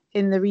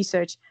in the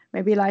research,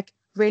 maybe like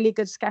really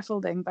good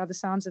scaffolding by the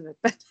sounds of it.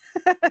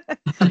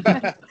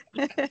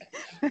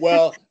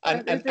 Well,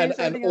 and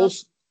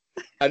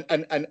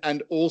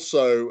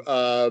also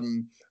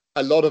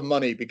a lot of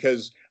money,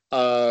 because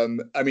I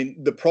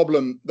mean, the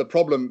problem,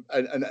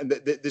 and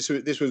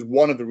this was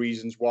one of the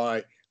reasons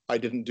why I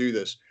didn't do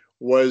this,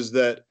 was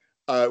that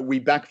we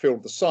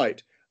backfilled the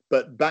site,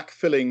 but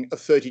backfilling a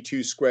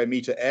 32 square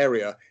meter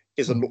area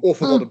is an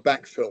awful lot of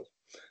backfill.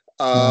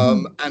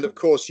 And of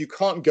course, you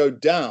can't go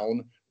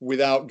down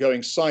without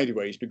going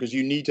sideways, because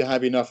you need to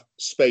have enough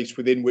space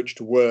within which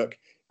to work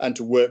and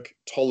to work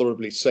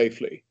tolerably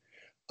safely.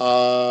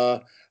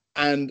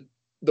 And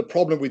the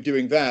problem with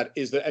doing that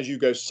is that as you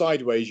go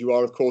sideways, you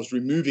are, of course,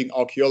 removing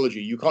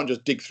archaeology. You can't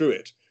just dig through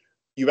it.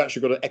 You've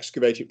actually got to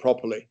excavate it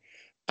properly.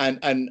 And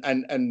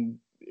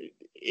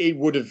it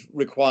would have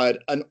required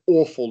an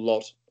awful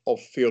lot of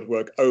field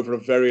work over a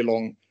very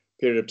long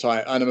period of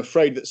time. And I'm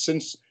afraid that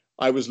since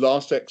I was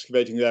last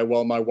excavating there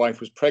while my wife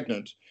was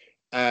pregnant,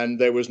 and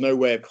there was no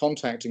way of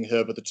contacting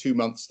her for the 2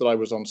 months that I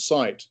was on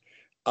site,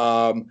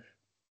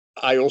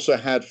 I also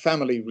had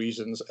family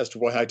reasons as to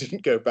why I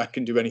didn't go back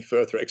and do any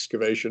further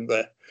excavation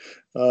there.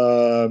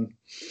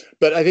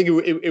 But I think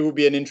it would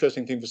be an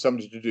interesting thing for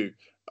somebody to do.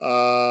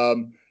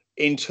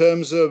 In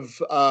terms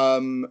of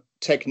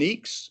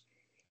techniques,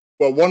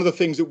 well, one of the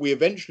things that we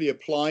eventually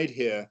applied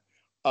here,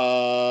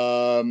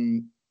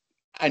 and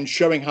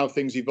showing how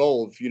things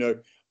evolve, you know,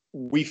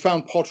 we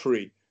found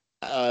pottery,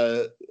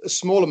 a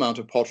small amount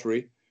of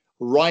pottery,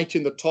 right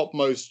in the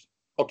topmost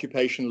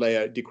occupation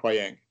layer,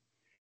 Dikwayeng.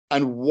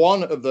 And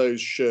one of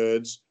those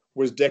sherds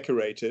was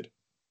decorated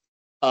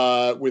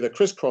with a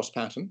crisscross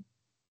pattern,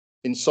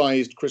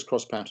 incised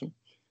crisscross pattern.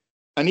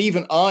 And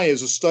even I,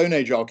 as a Stone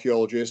Age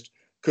archaeologist,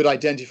 could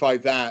identify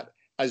that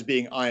as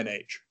being Iron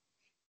Age.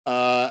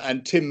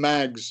 And Tim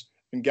Maggs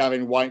and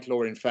Gavin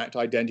Whitelaw, in fact,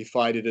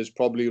 identified it as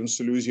probably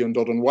Umsuluzi and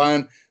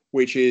Dodonwan,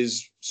 which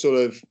is sort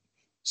of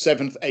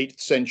 7th, 8th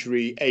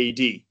century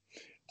AD.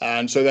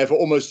 And so therefore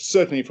almost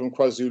certainly from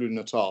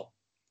KwaZulu-Natal.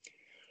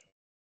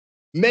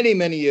 Many,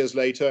 many years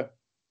later,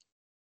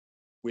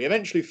 we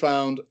eventually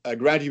found a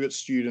graduate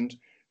student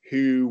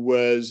who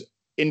was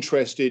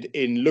interested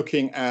in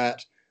looking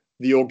at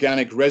the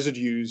organic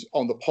residues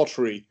on the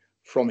pottery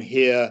from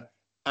here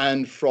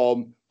and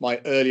from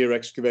my earlier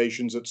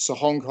excavations at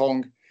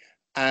Sahong.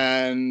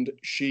 And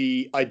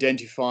she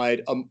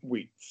identified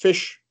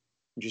fish,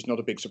 which is not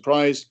a big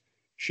surprise.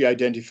 She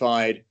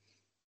identified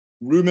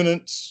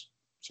ruminants,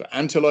 so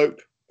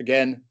antelope,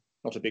 again,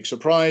 not a big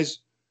surprise.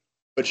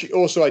 But she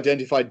also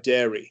identified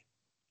dairy,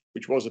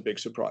 which was a big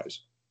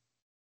surprise.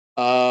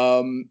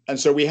 And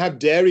so we have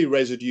dairy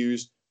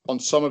residues on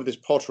some of this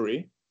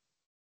pottery.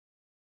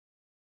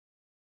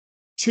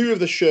 2 of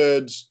the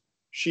sherds,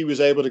 she was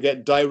able to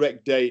get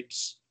direct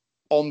dates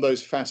on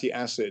those fatty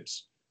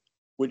acids,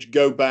 which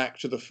go back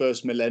to the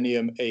 1st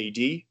millennium AD.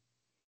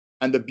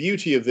 And the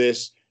beauty of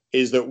this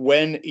is that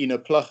when Ina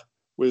Plug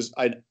was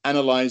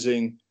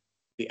analyzing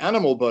the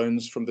animal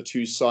bones from the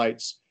 2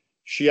 sites,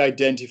 she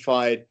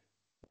identified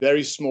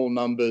very small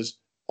numbers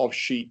of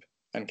sheep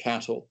and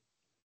cattle.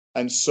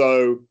 And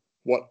so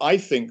what I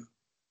think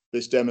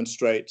this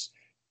demonstrates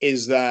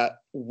is that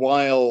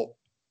while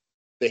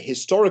the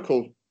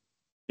historical,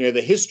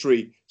 the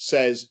history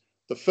says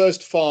the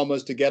first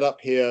farmers to get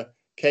up here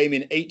came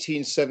in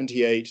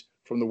 1878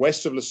 from the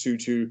west of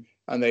Lesotho,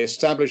 and they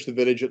established the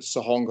village at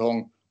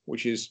Sahong,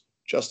 which is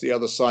just the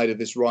other side of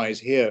this rise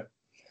here.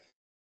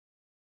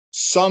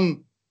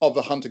 Some of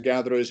the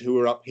hunter-gatherers who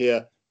were up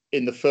here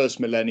in the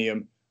 1st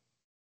millennium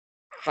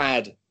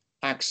had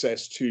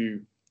access to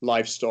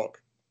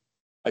livestock,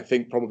 I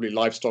think probably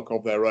livestock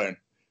of their own.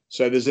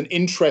 So there's an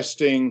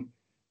interesting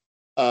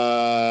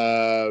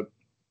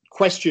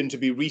question to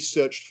be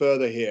researched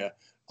further here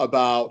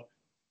about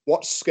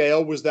what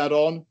scale was that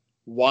on?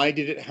 Why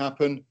did it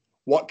happen?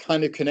 What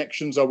kind of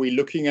connections are we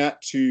looking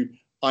at to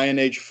Iron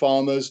Age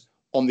farmers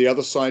on the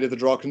other side of the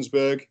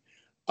Drakensberg?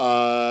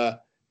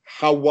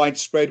 How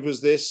widespread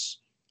was this?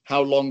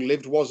 How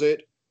long-lived was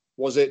it?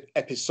 Was it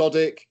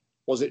episodic?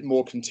 Was it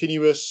more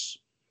continuous?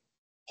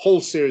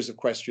 Whole series of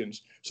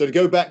questions. So to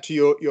go back to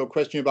your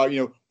question about,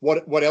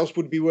 what else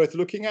would be worth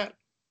looking at?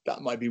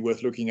 That might be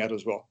worth looking at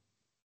as well.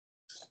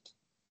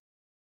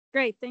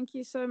 Great. Thank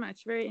you so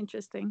much. Very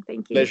interesting.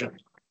 Thank you. Pleasure.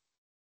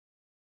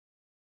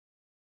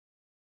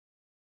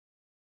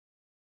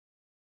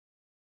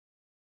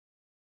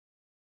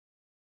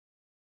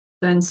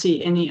 Don't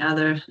see any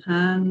other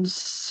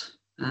hands.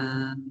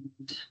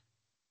 And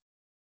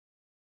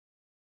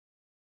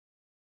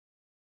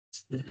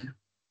I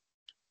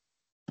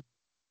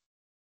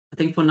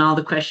think for now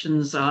the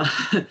questions are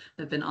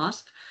have been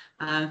asked.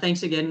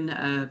 Thanks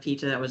again,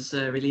 Peter. That was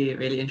a really,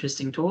 really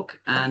interesting talk.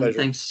 And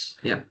thanks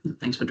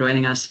for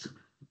joining us.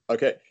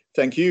 Okay,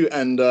 thank you.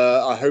 And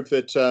I hope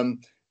that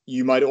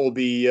you might all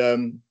be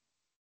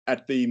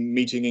at the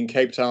meeting in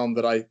Cape Town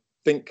that I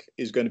think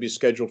is going to be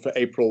scheduled for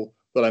April,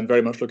 that I'm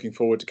very much looking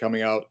forward to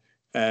coming out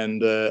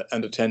and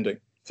attending.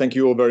 Thank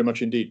you all very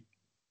much indeed.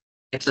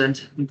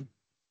 Excellent.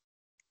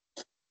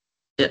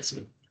 Yes.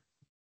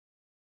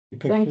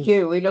 Thank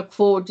you. We look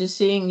forward to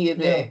seeing you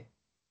there.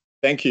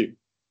 Thank you.